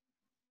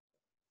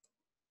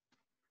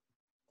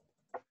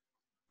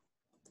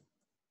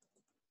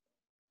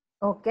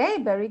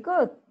 Okay, very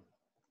good.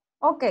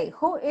 Okay,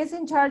 who is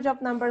in charge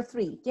of number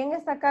 3? ¿Quién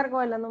está a cargo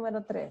de la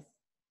número 3?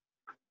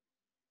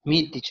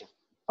 Me, teacher.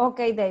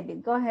 Okay,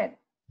 David, go ahead.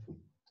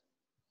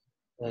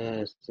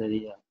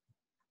 Sería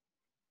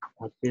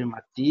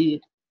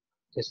afirmative.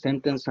 The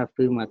sentence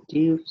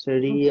affirmative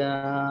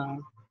sería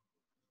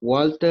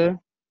Walter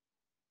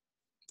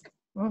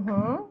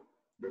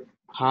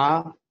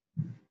has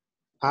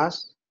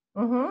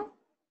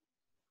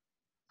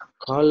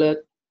called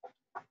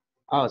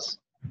us.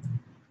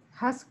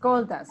 Has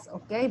called us.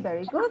 Okay,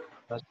 very good.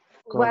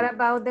 What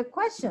about the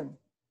question?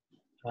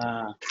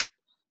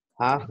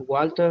 Have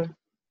Walter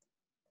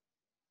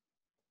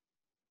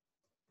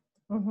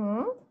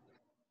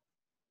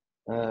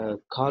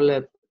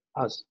called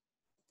us?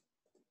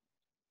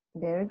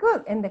 Very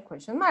good. And the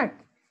question mark.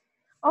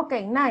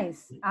 Okay,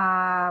 nice.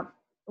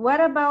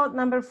 What about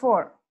number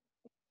 4?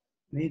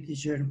 Me,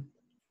 teacher.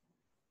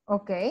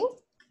 Okay.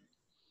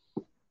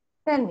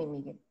 Tell me,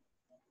 Miguel.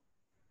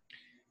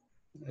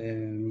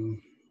 The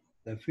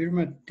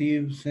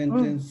affirmative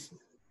sentence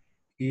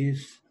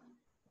is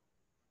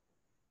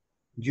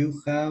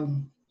you have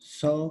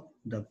saw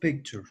the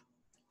picture.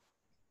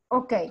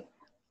 Okay.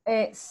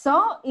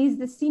 Saw is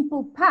the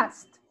simple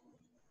past.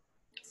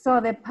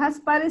 So the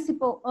past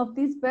participle of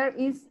this verb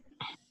is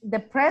the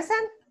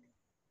present,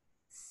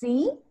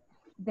 see,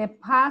 the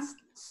past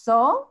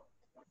saw,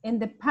 and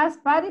the past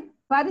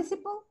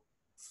participle,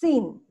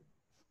 seen.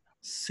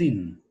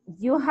 Seen.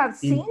 You have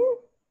seen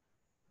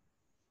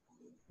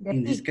the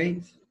in picture. This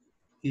case,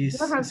 is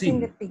you have seen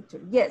the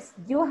picture. Yes,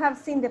 you have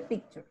seen the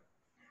picture.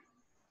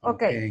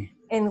 Okay.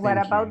 And what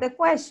about the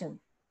question?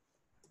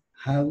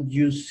 Have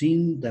you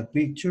seen the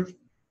picture?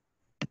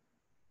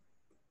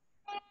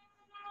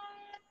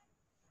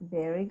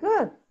 Very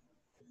good.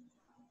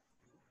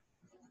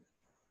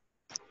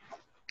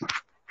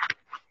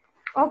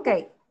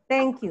 Okay,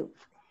 thank you.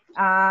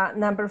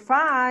 Number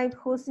 5,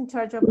 who's in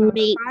charge of number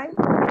 5?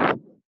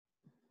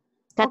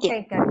 Katia.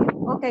 Okay, Katia.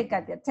 Okay,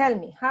 Katia, tell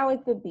me how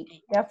it could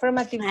be, the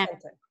affirmative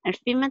sentence.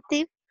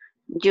 Affirmative,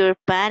 your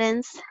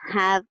parents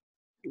have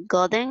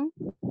gotten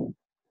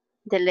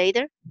the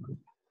letter.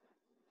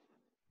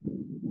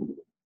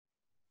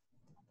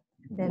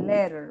 The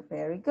letter,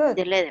 very good.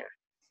 The letter.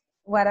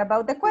 What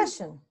about the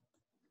question?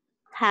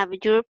 Have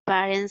your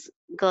parents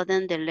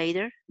gotten the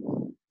letter?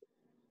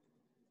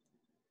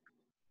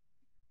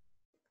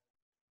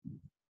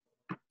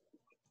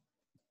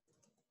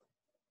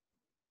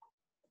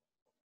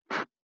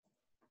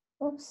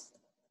 Oops.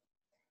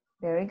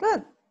 Very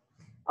good.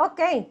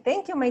 Okay,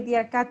 thank you, my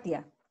dear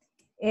Katia.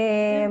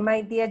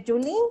 My dear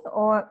Julie,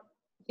 or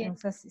no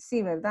sé si,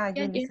 sí, ¿verdad?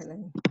 Julie se le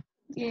dice.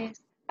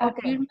 Yes.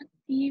 Okay.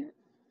 Affirmative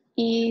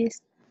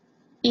is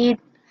it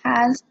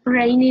has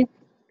rained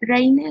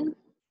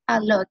a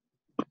lot.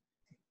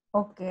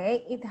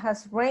 Okay, it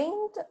has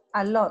rained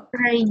a lot.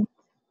 Rain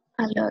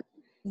a lot.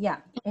 Yeah,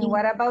 and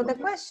what about the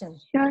question?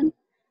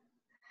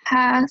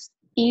 Has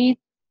it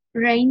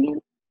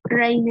rained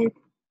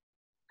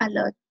a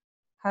lot?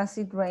 Has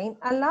it rained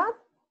a lot?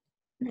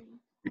 A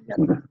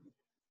lot.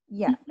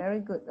 Yeah,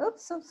 very good.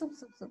 Oops,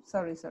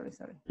 sorry.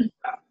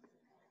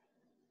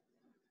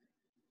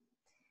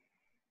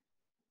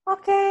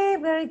 Okay,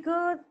 very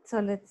good. So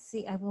let's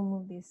see, I will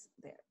move this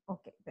there.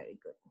 Okay, very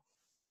good.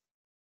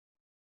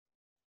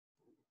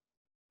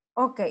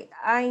 Okay,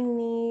 I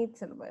need,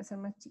 se lo voy a hacer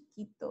más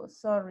chiquito,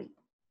 sorry.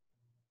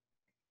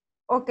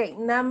 Okay,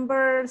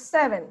 number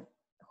 7.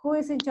 Who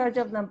is in charge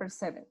of number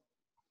 7?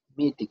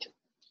 Me, teacher.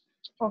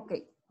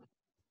 Okay.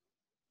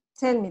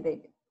 Tell me,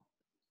 David.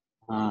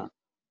 How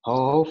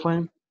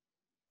often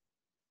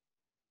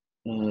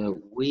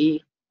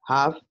we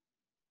have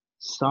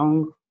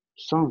sung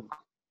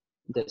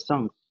the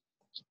song?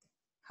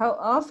 How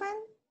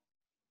often?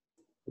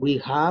 We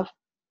have.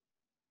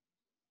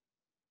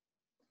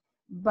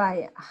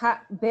 Vaya,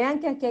 vean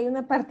que aquí hay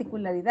una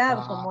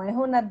particularidad, como es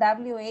una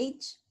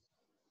WH,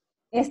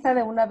 esta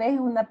de una vez es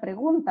una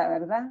pregunta,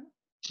 ¿verdad?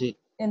 Sí.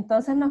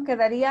 Entonces nos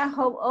quedaría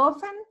how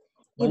often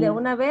y de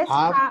una vez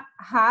have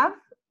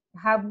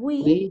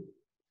we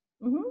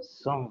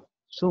Sung.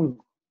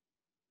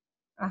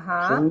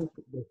 Ajá. Sung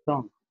the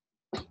song.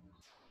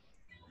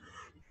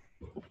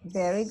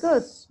 Very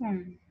good.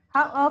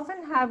 How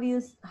often have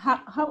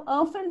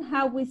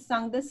we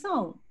sung the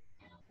song?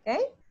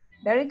 Okay,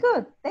 very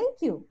good.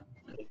 Thank you.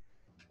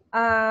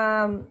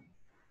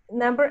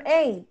 Number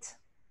 8.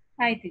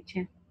 Hi,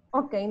 teacher.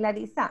 Okay,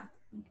 Larissa.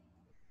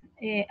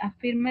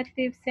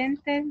 Affirmative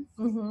sentence.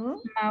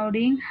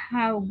 Maureen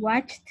have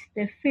watched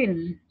the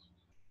film.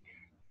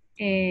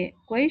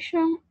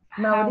 Question.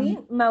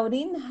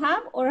 Maureen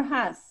have or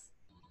has?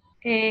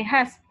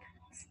 Has.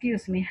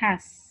 Excuse me,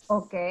 has.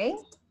 Okay.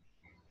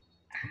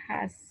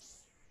 Has.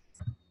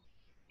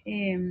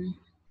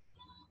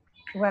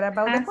 What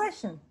about the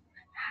question?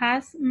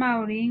 Has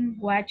Maureen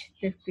watched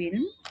the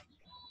film?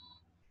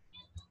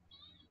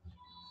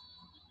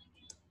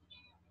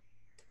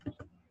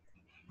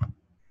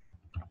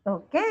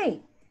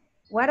 Okay.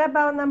 What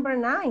about number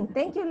 9?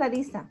 Thank you,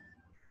 Larissa.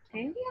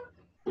 Thank you.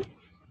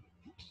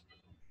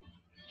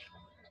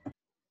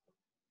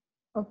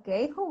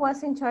 Okay, who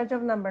was in charge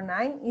of number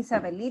 9?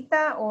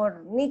 Isabelita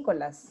or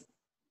Nicholas?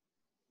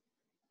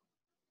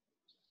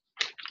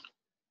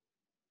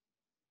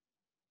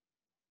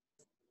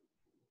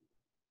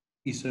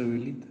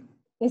 Isabelita.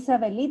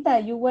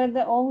 Isabelita, you were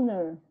the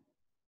owner.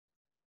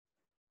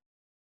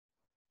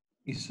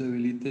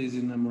 Isabelita is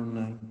the number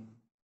 9.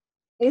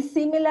 Es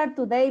similar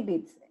to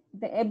David's.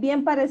 Es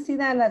bien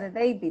parecida a la de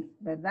David,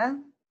 ¿verdad?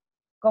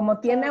 Como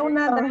tiene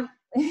una...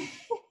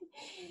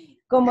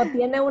 Como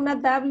tiene una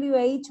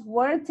WH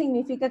word,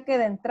 significa que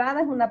de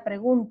entrada es una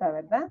pregunta,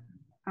 ¿verdad?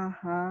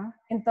 Ajá.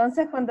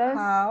 Entonces, cuando es...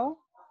 How?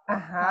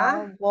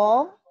 Ajá. How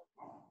Bob.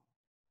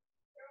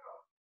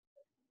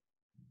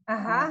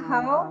 Ajá,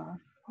 how.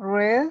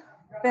 Read.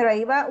 Pero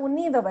ahí va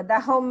unido,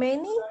 ¿verdad? How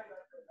many?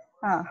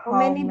 How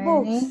many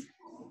books?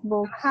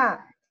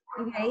 Ajá.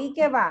 ¿Y de ahí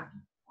qué va?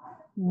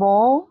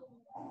 Bob.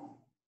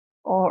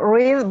 O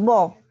read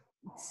Bob.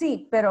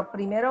 Sí, pero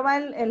primero va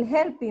el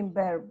helping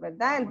verb,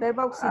 ¿verdad? El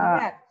verbo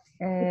auxiliar.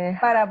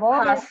 Para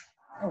Bob,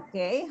 ok.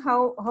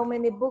 How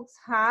many books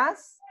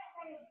has?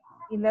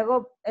 Y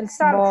luego el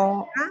subject.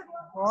 Bob.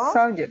 Bob.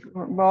 Subject.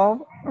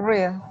 Bob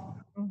read.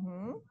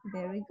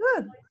 Very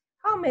good.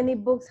 How many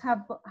books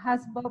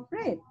has Bob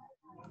read?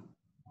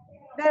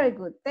 Very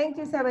good. Thank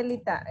you,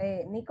 Isabelita.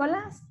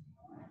 Nicolás?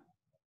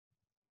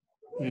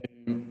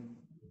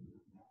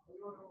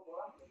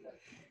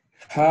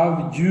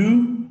 Have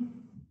you?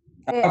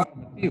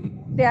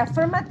 Afirmativo. The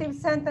affirmative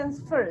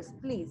sentence first,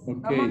 please.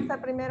 Okay. Vamos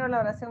a primero la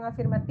oración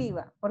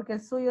afirmativa, porque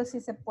el suyo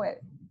sí se puede.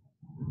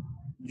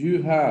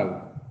 You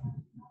have.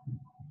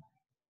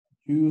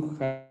 You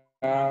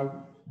have.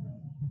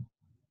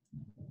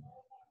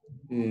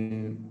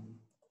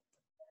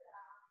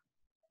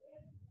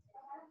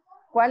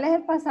 ¿Cuál es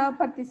el pasado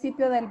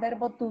participio del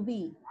verbo to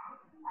be?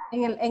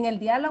 En el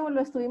diálogo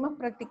lo estuvimos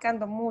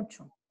practicando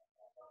mucho.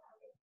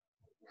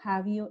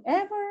 Have you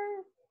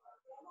ever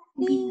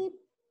been?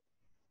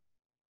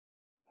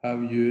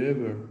 Have you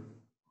ever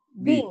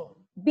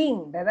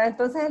Been, ¿verdad?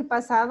 Entonces el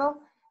pasado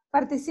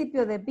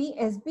participio de be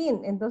es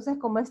been. Entonces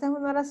como esta es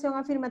una oración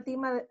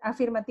afirmativa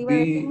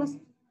decimos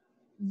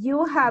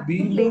you have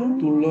been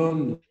to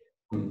London.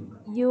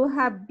 You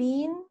have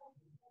been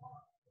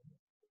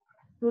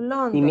to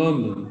London. To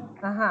London.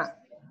 Ajá.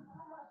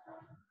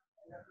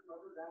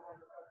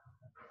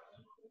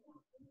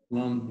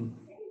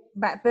 London.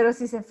 Va, pero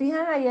si se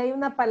fijan, ahí hay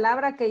una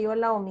palabra que yo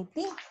la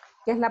omití,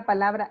 que es la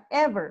palabra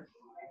ever.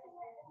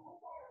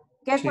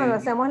 Que Sí. cuando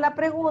hacemos la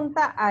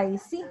pregunta, ahí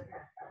sí,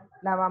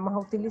 la vamos a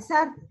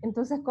utilizar.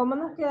 Entonces, ¿cómo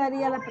nos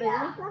quedaría la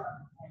pregunta?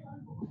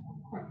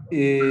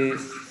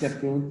 La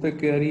pregunta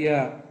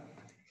quedaría,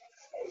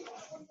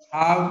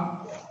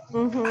 have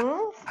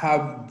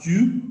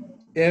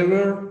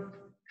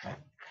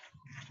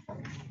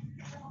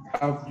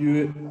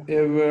you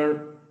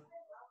ever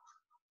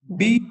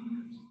been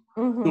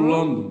to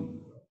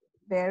London?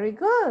 Very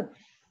good.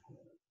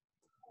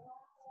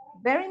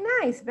 Very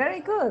nice,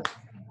 very good.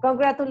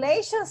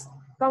 Congratulations,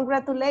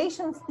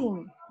 congratulations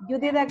team. You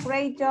did a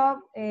great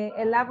job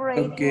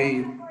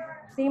elaborating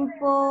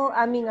simple,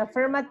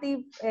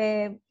 affirmative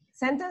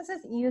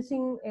sentences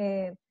using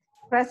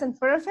present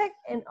perfect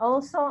and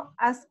also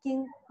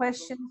asking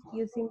questions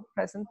using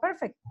present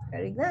perfect.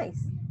 Very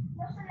nice.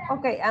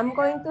 Okay, I'm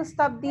going to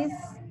stop this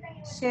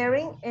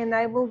sharing and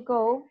I will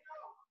go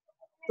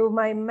to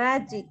my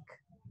magic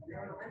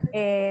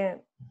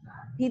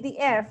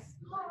PDF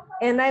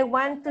and I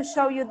want to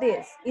show you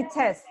this. It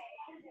says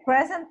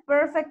present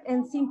perfect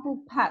and simple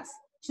past.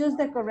 Choose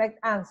the correct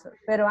answer.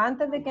 Pero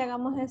antes de que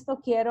hagamos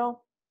esto,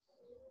 quiero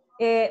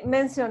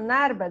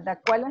mencionar, ¿verdad?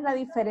 ¿Cuál es la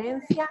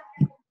diferencia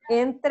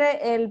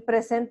entre el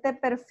presente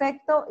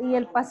perfecto y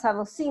el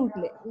pasado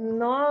simple?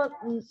 No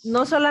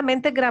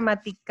solamente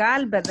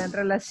gramatical, ¿verdad? En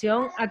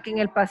relación a que en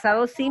el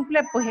pasado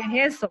simple, pues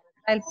es eso,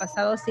 el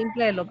pasado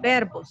simple de los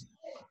verbos.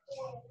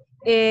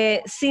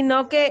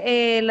 Sino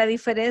que la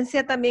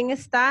diferencia también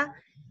está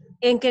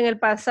en que en el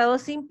pasado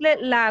simple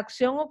la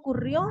acción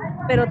ocurrió,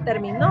 pero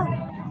terminó.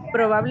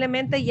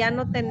 Probablemente ya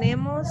no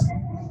tenemos,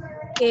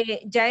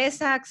 ya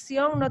esa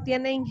acción no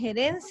tiene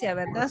injerencia,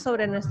 ¿verdad?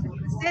 Sobre nuestro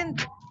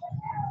presente.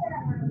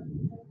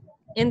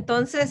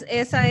 Entonces,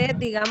 esa es,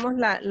 digamos,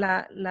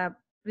 la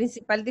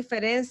principal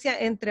diferencia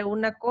entre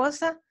una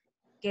cosa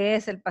que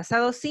es el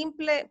pasado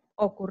simple,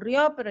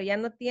 ocurrió, pero ya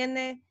no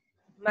tiene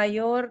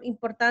mayor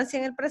importancia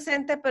en el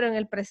presente, pero en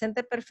el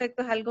presente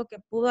perfecto es algo que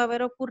pudo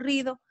haber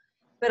ocurrido,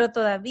 pero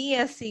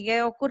todavía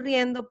sigue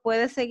ocurriendo,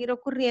 puede seguir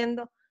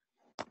ocurriendo,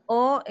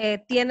 o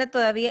tiene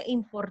todavía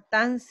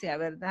importancia,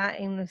 ¿verdad?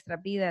 En nuestras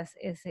vidas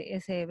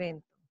ese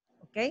evento,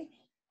 ¿ok?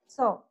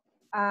 So,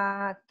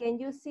 can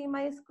you see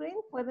my screen?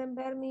 ¿Pueden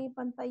ver mi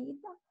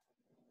pantallita?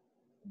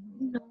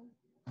 No.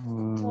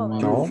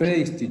 Your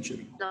face, teacher.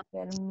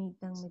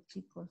 Permítanme,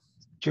 chicos.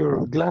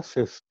 Your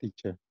glasses,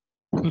 teacher.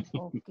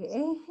 Ok.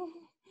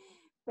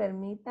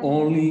 Permítanme.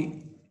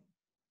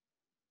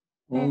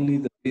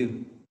 Only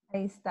David.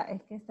 Ahí está.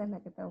 Es que esta es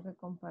la que tengo que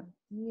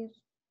compartir.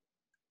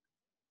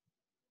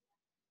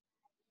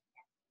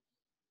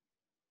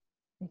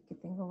 Es que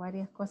tengo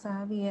varias cosas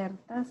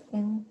abiertas.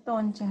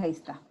 Entonces, ahí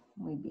está.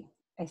 Muy bien.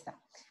 Ahí está.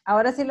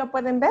 ¿Ahora sí lo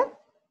pueden ver?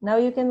 Now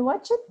you can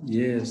watch it?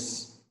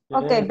 Yes.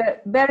 Okay,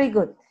 very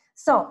good.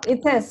 So,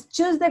 it says,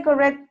 choose the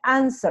correct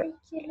answer.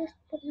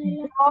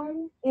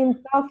 Born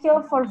in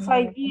Tokyo for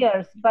 5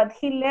 years, but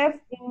he left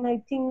in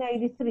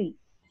 1993.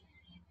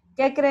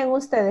 ¿Qué creen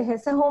ustedes?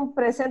 ¿Ese es un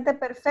presente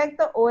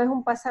perfecto o es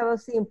un pasado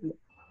simple?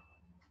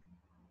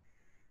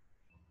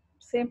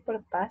 Simple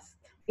past.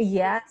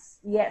 Yes,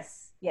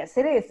 yes, yes,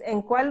 it is.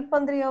 ¿En cuál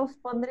pondría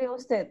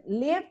usted?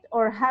 ¿Lived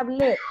or have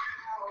lived?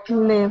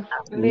 Live.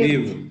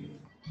 Live.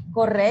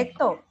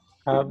 Correcto.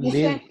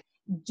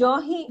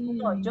 Johi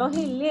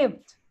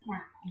lived.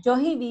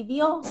 Johi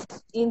vivió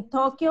in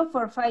Tokyo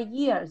for 5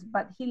 years,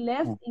 but he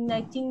left in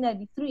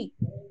 1993.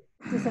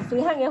 Si se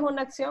fijan, es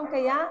una acción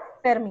que ya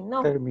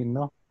terminó.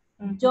 Terminó.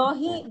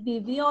 Johi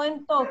vivió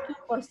en Tokio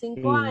por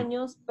 5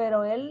 años,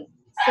 pero él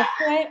se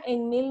fue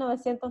en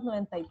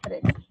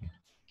 1993.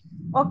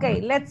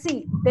 Okay, let's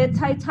see. The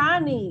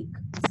Titanic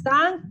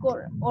sank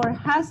or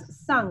has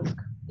sunk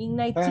in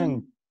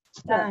 19...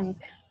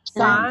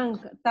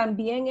 Sank.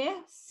 También es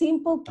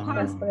simple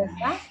past,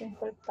 ¿verdad?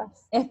 Simple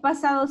past. Es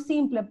pasado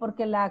simple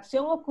porque la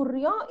acción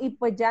ocurrió y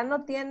pues ya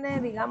no tiene,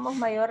 digamos,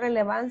 mayor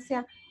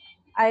relevancia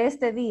a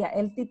este día.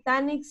 El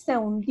Titanic se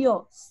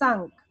hundió,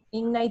 sank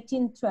in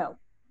 1912.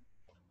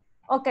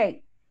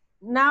 Okay,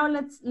 now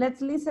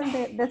let's listen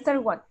the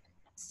third one.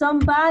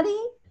 Somebody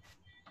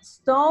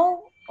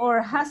stole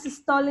or has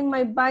stolen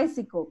my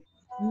bicycle.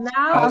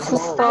 Now Has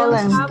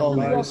stolen. I have to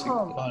walk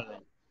home.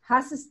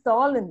 Has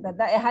stolen,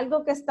 ¿verdad? Es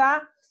algo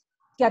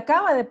que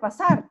acaba de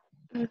pasar.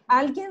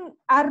 Alguien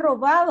ha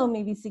robado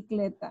mi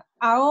bicicleta.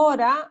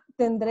 Ahora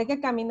tendré que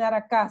caminar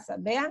a casa.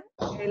 Vean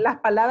las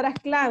palabras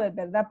claves,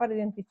 ¿verdad? Para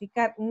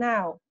identificar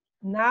now.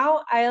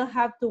 Now I'll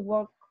have to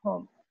walk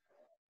home.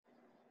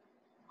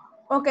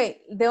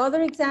 Okay, the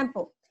other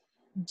example.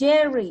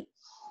 Jerry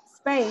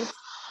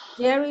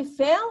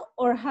fell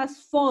or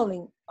has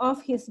fallen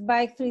off his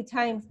bike 3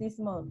 times this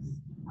month.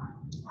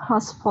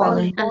 Has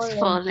fallen.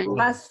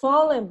 Has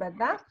fallen,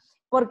 ¿verdad?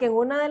 Porque en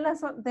una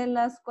de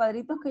las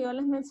cuadritos que yo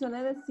les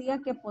mencioné decía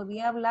que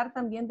podía hablar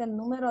también del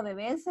número de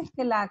veces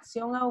que la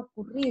acción ha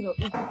ocurrido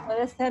y que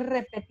puede ser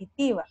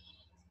repetitiva.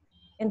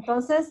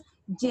 Entonces,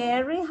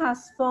 Jerry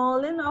has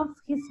fallen off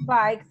his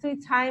bike 3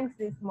 times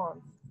this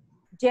month.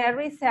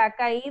 Jerry se ha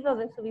caído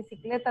de su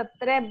bicicleta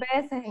 3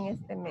 veces en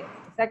este mes.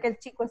 O sea que el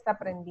chico está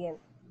aprendiendo.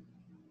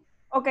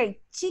 Ok,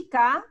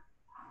 chica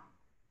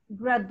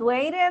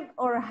graduated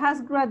or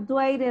has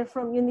graduated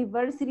from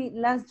university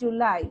last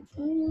July.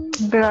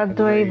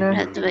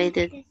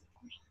 Graduated.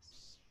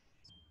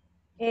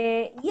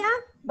 Yeah,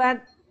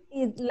 but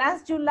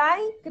last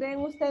July, ¿creen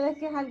ustedes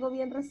que es algo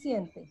bien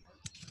reciente?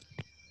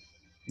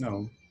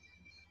 No.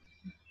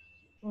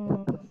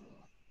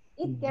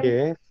 It can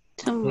Yes.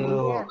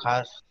 Pero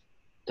has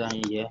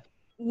done, yeah.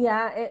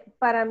 Yeah,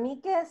 para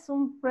mí que es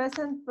un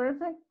present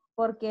perfect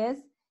porque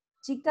es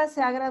chica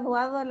se ha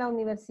graduado de la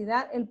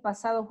universidad el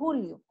pasado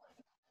julio.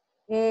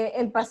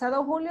 El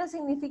pasado julio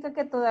significa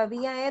que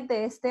todavía es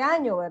de este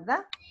año,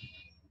 ¿verdad?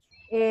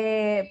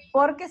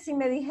 Porque si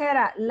me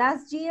dijera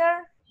last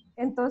year,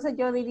 entonces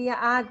yo diría,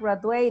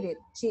 graduated.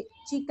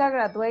 Chica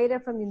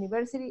graduated from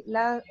university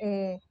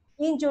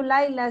in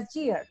July last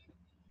year.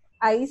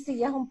 Ahí sí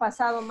ya es un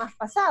pasado más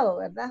pasado,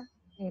 ¿verdad?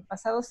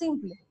 Pasado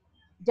simple.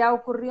 Ya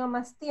ocurrió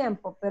más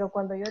tiempo, pero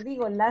cuando yo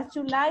digo last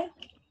July,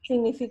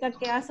 significa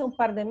que hace un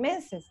par de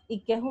meses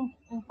y que es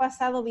un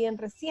pasado bien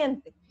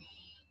reciente.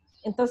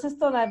 Entonces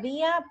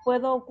todavía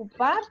puedo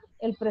ocupar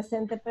el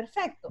presente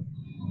perfecto.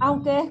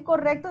 Aunque es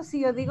correcto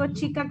si yo digo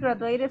chica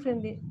graduated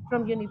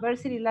from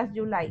university last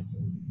July,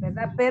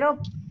 ¿verdad? Pero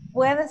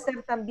puede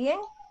ser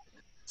también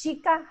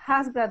chica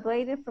has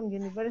graduated from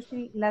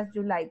university last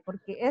July,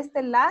 porque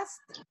este last,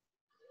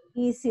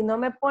 y si no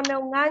me pone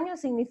un año,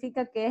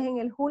 significa que es en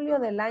el julio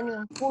del año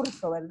en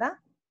curso, ¿verdad?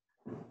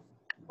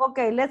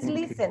 Okay, let's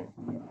listen.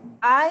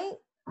 I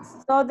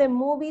saw the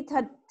movie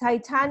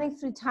Titanic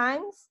 3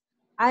 times.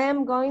 I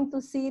am going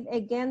to see it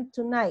again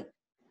tonight.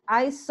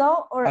 I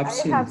saw or I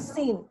have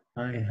seen.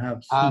 I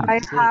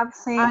have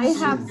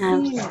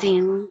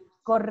seen.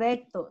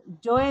 Correcto.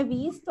 Yo he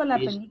visto la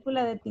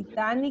película de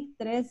Titanic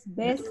 3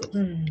 veces.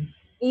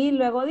 Y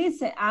luego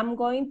dice, I'm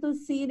going to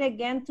see it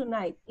again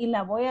tonight. Y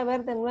la voy a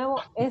ver de nuevo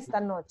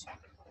esta noche.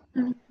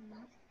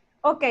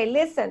 Okay,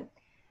 listen.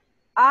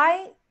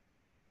 I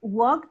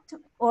walked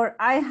or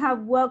I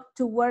have walked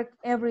to work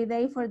every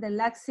day for the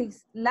last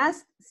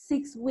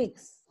 6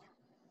 weeks.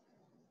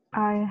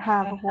 I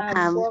have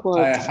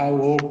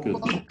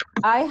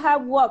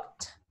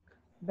walked,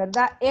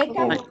 ¿verdad? He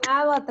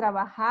caminado a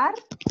trabajar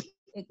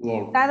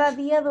cada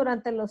día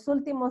durante los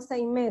últimos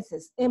 6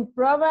 meses. And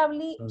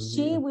probably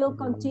she will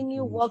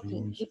continue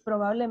walking. Y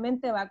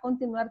probablemente va a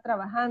continuar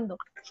trabajando.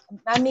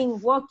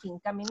 Walking,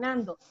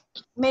 caminando.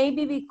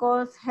 Maybe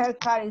because her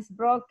car is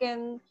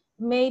broken.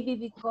 Maybe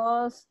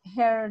because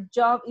her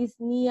job is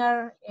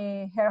near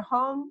her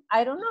home.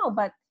 I don't know,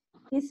 but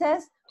he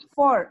says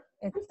for.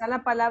 Está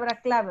la palabra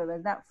clave,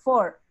 ¿verdad?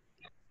 For.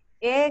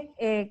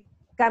 He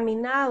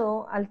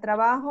caminado al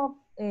trabajo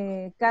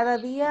cada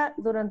día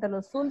durante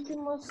los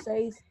últimos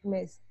 6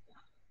 meses.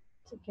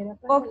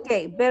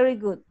 Okay, very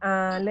good.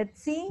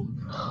 Let's see.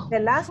 The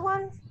last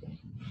one.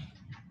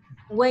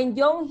 When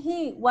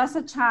Jong-hee was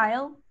a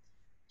child,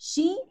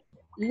 she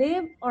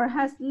lived or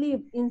has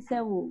lived in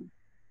Seoul.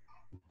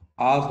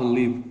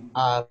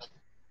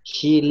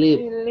 She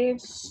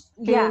lived.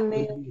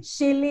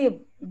 She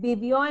lived.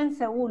 Vivió en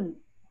Seúl.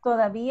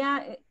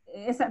 Todavía,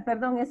 esa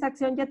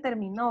acción ya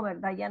terminó,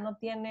 ¿verdad? Ya no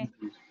tiene,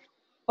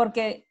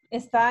 porque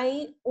está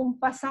ahí un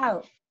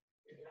pasado.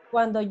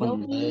 Cuando yo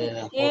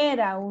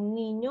era un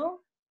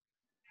niño,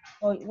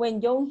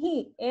 when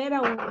Young-hee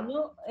era un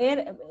niño,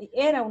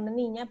 era una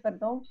niña,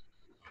 perdón,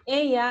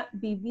 ella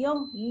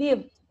vivió,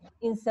 lived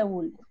in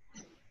Seúl.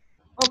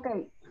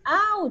 Okay,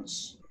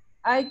 ouch,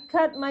 I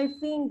cut my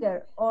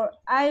finger, or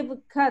I've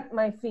cut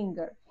my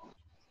finger.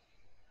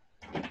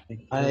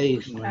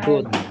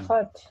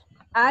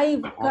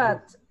 I've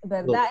cut,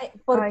 ¿verdad?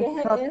 Porque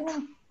es ahorita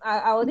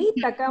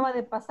Mm-hmm. acaba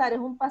de pasar, es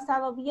un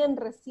pasado bien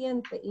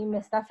reciente y me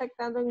está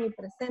afectando en mi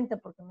presente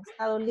porque me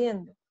está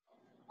doliendo.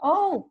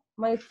 Oh,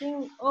 my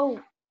finger, oh,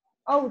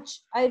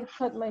 ouch, I've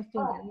cut my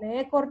finger. Me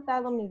he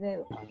cortado mi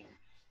dedo.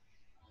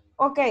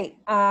 Okay,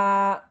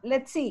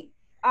 let's see.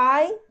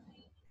 I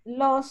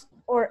lost,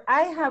 or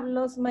I have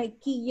lost my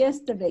key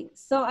yesterday,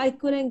 so I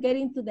couldn't get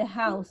into the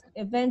house.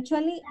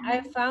 Eventually,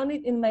 I found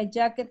it in my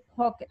jacket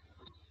pocket.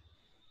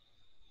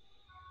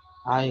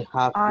 I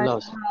have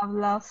lost.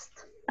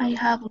 I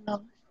have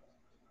lost.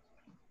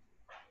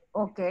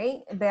 Ok,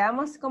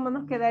 veamos cómo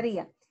nos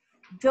quedaría.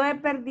 Yo he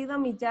perdido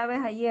mis llaves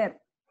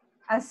ayer,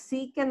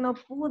 así que no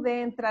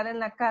pude entrar en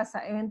la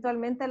casa.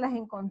 Eventualmente las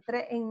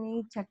encontré en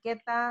mi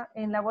chaqueta,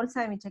 en la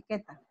bolsa de mi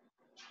chaqueta.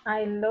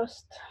 I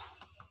lost.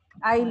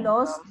 I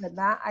lost,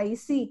 ¿verdad? Ahí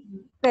sí.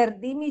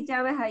 Perdí mis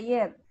llaves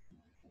ayer.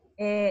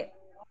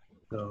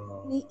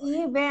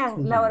 Y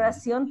vean, la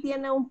oración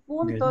tiene un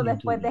punto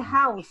después de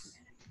house.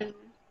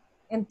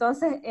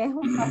 Entonces es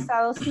un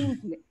pasado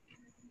simple.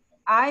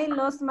 I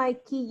lost my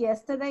key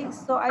yesterday,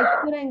 so I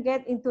couldn't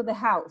get into the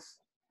house.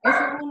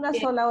 Esa es una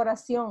sola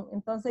oración.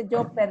 Entonces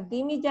yo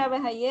perdí mis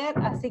llaves ayer,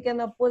 así que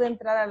no pude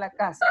entrar a la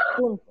casa.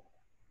 Punto.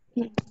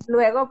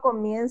 Luego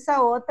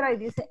comienza otra y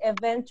dice,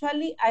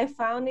 eventually I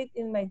found it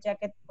in my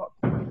jacket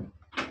pocket.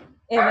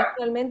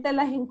 Eventualmente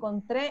las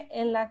encontré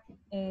en la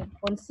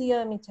bolsillo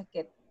de mi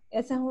chaqueta.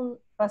 Ese es un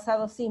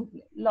pasado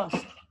simple,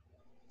 lost.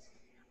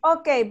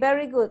 Okay,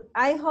 very good.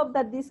 I hope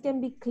that this can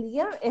be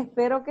clear.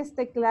 Espero que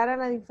esté clara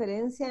la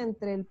diferencia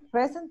entre el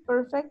present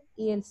perfect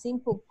y el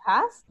simple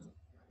past.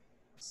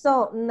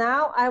 So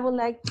now I would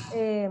like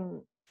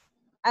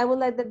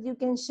that you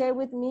can share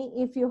with me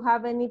if you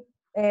have any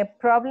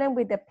problem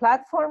with the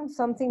platform,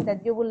 something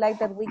that you would like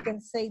that we can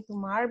say to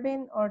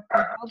Marvin or to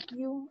help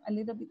you a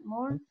little bit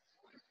more.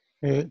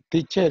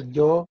 Teacher,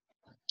 yo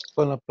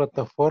con la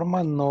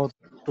plataforma no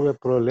tuve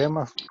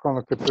problemas. Con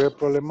lo que tuve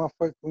problemas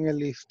fue con el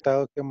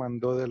listado que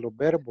mandó de los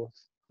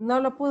verbos. No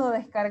lo pudo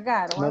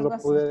descargar o No algo lo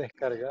así. pude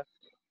descargar.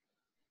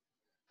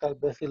 Tal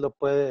vez si lo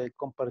puede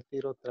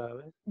compartir otra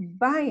vez.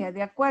 Vaya,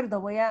 de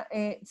acuerdo. Voy a,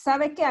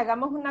 ¿sabe qué?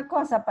 Hagamos una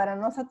cosa para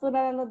no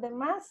saturar a los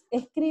demás.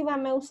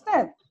 Escríbame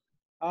usted.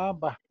 Ah,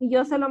 va. Y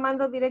yo se lo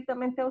mando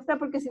directamente a usted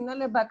porque si no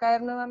les va a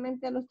caer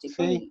nuevamente a los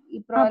chicos. Sí. Y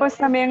No, pues probablemente...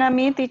 también a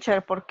mí,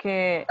 teacher,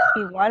 porque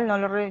igual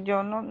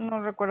yo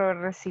no recuerdo haber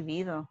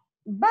recibido.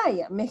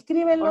 Vaya, me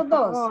escriben Por los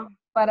dos favor.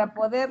 para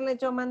poderle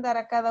yo mandar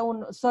a cada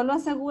uno. Solo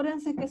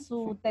asegúrense que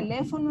su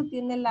teléfono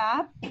tiene la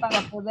app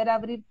para poder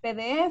abrir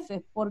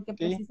PDF, porque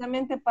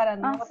precisamente para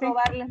no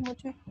robarles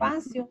mucho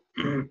espacio,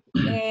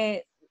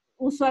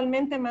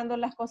 usualmente mando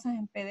las cosas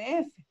en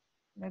PDF,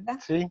 ¿verdad?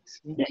 Sí,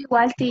 sí.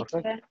 Igual,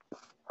 teacher.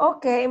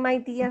 Ok, my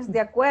dears, de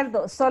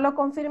acuerdo. Solo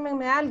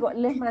confírmenme algo.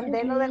 Les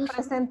mandé lo del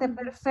presente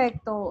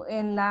perfecto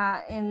en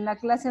la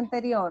clase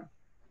anterior.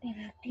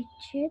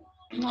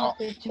 No,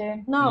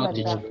 teacher. No,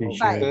 ¿verdad?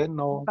 Vale.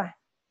 No.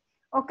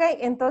 Ok,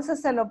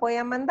 entonces se lo voy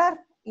a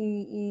mandar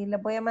y le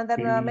voy a mandar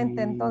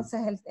nuevamente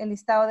entonces el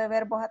listado de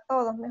verbos a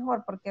todos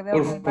mejor porque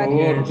veo que hay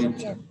varios que no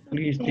tienen.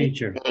 Please,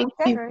 teacher.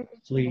 Okay.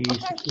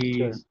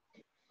 Please.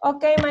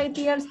 Okay, my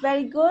dears,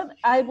 very good.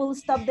 I will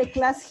stop the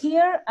class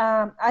here.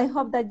 I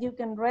hope that you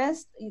can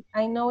rest.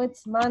 I know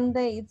it's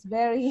Monday. It's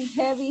very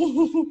heavy.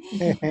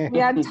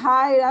 We are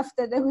tired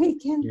after the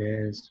weekend.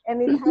 Yes.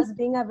 And it has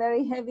been a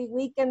very heavy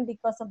weekend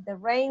because of the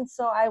rain.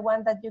 So I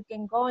want that you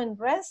can go and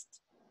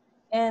rest.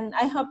 And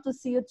I hope to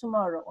see you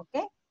tomorrow,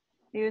 okay?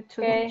 You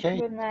too. Okay,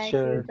 Good night.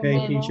 sure.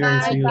 Okay,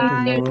 teacher. See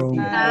you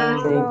tomorrow.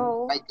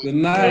 Hello. Good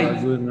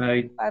night. Good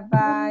night.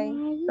 Bye-bye.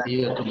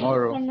 See you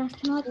tomorrow.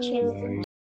 See you. Bye.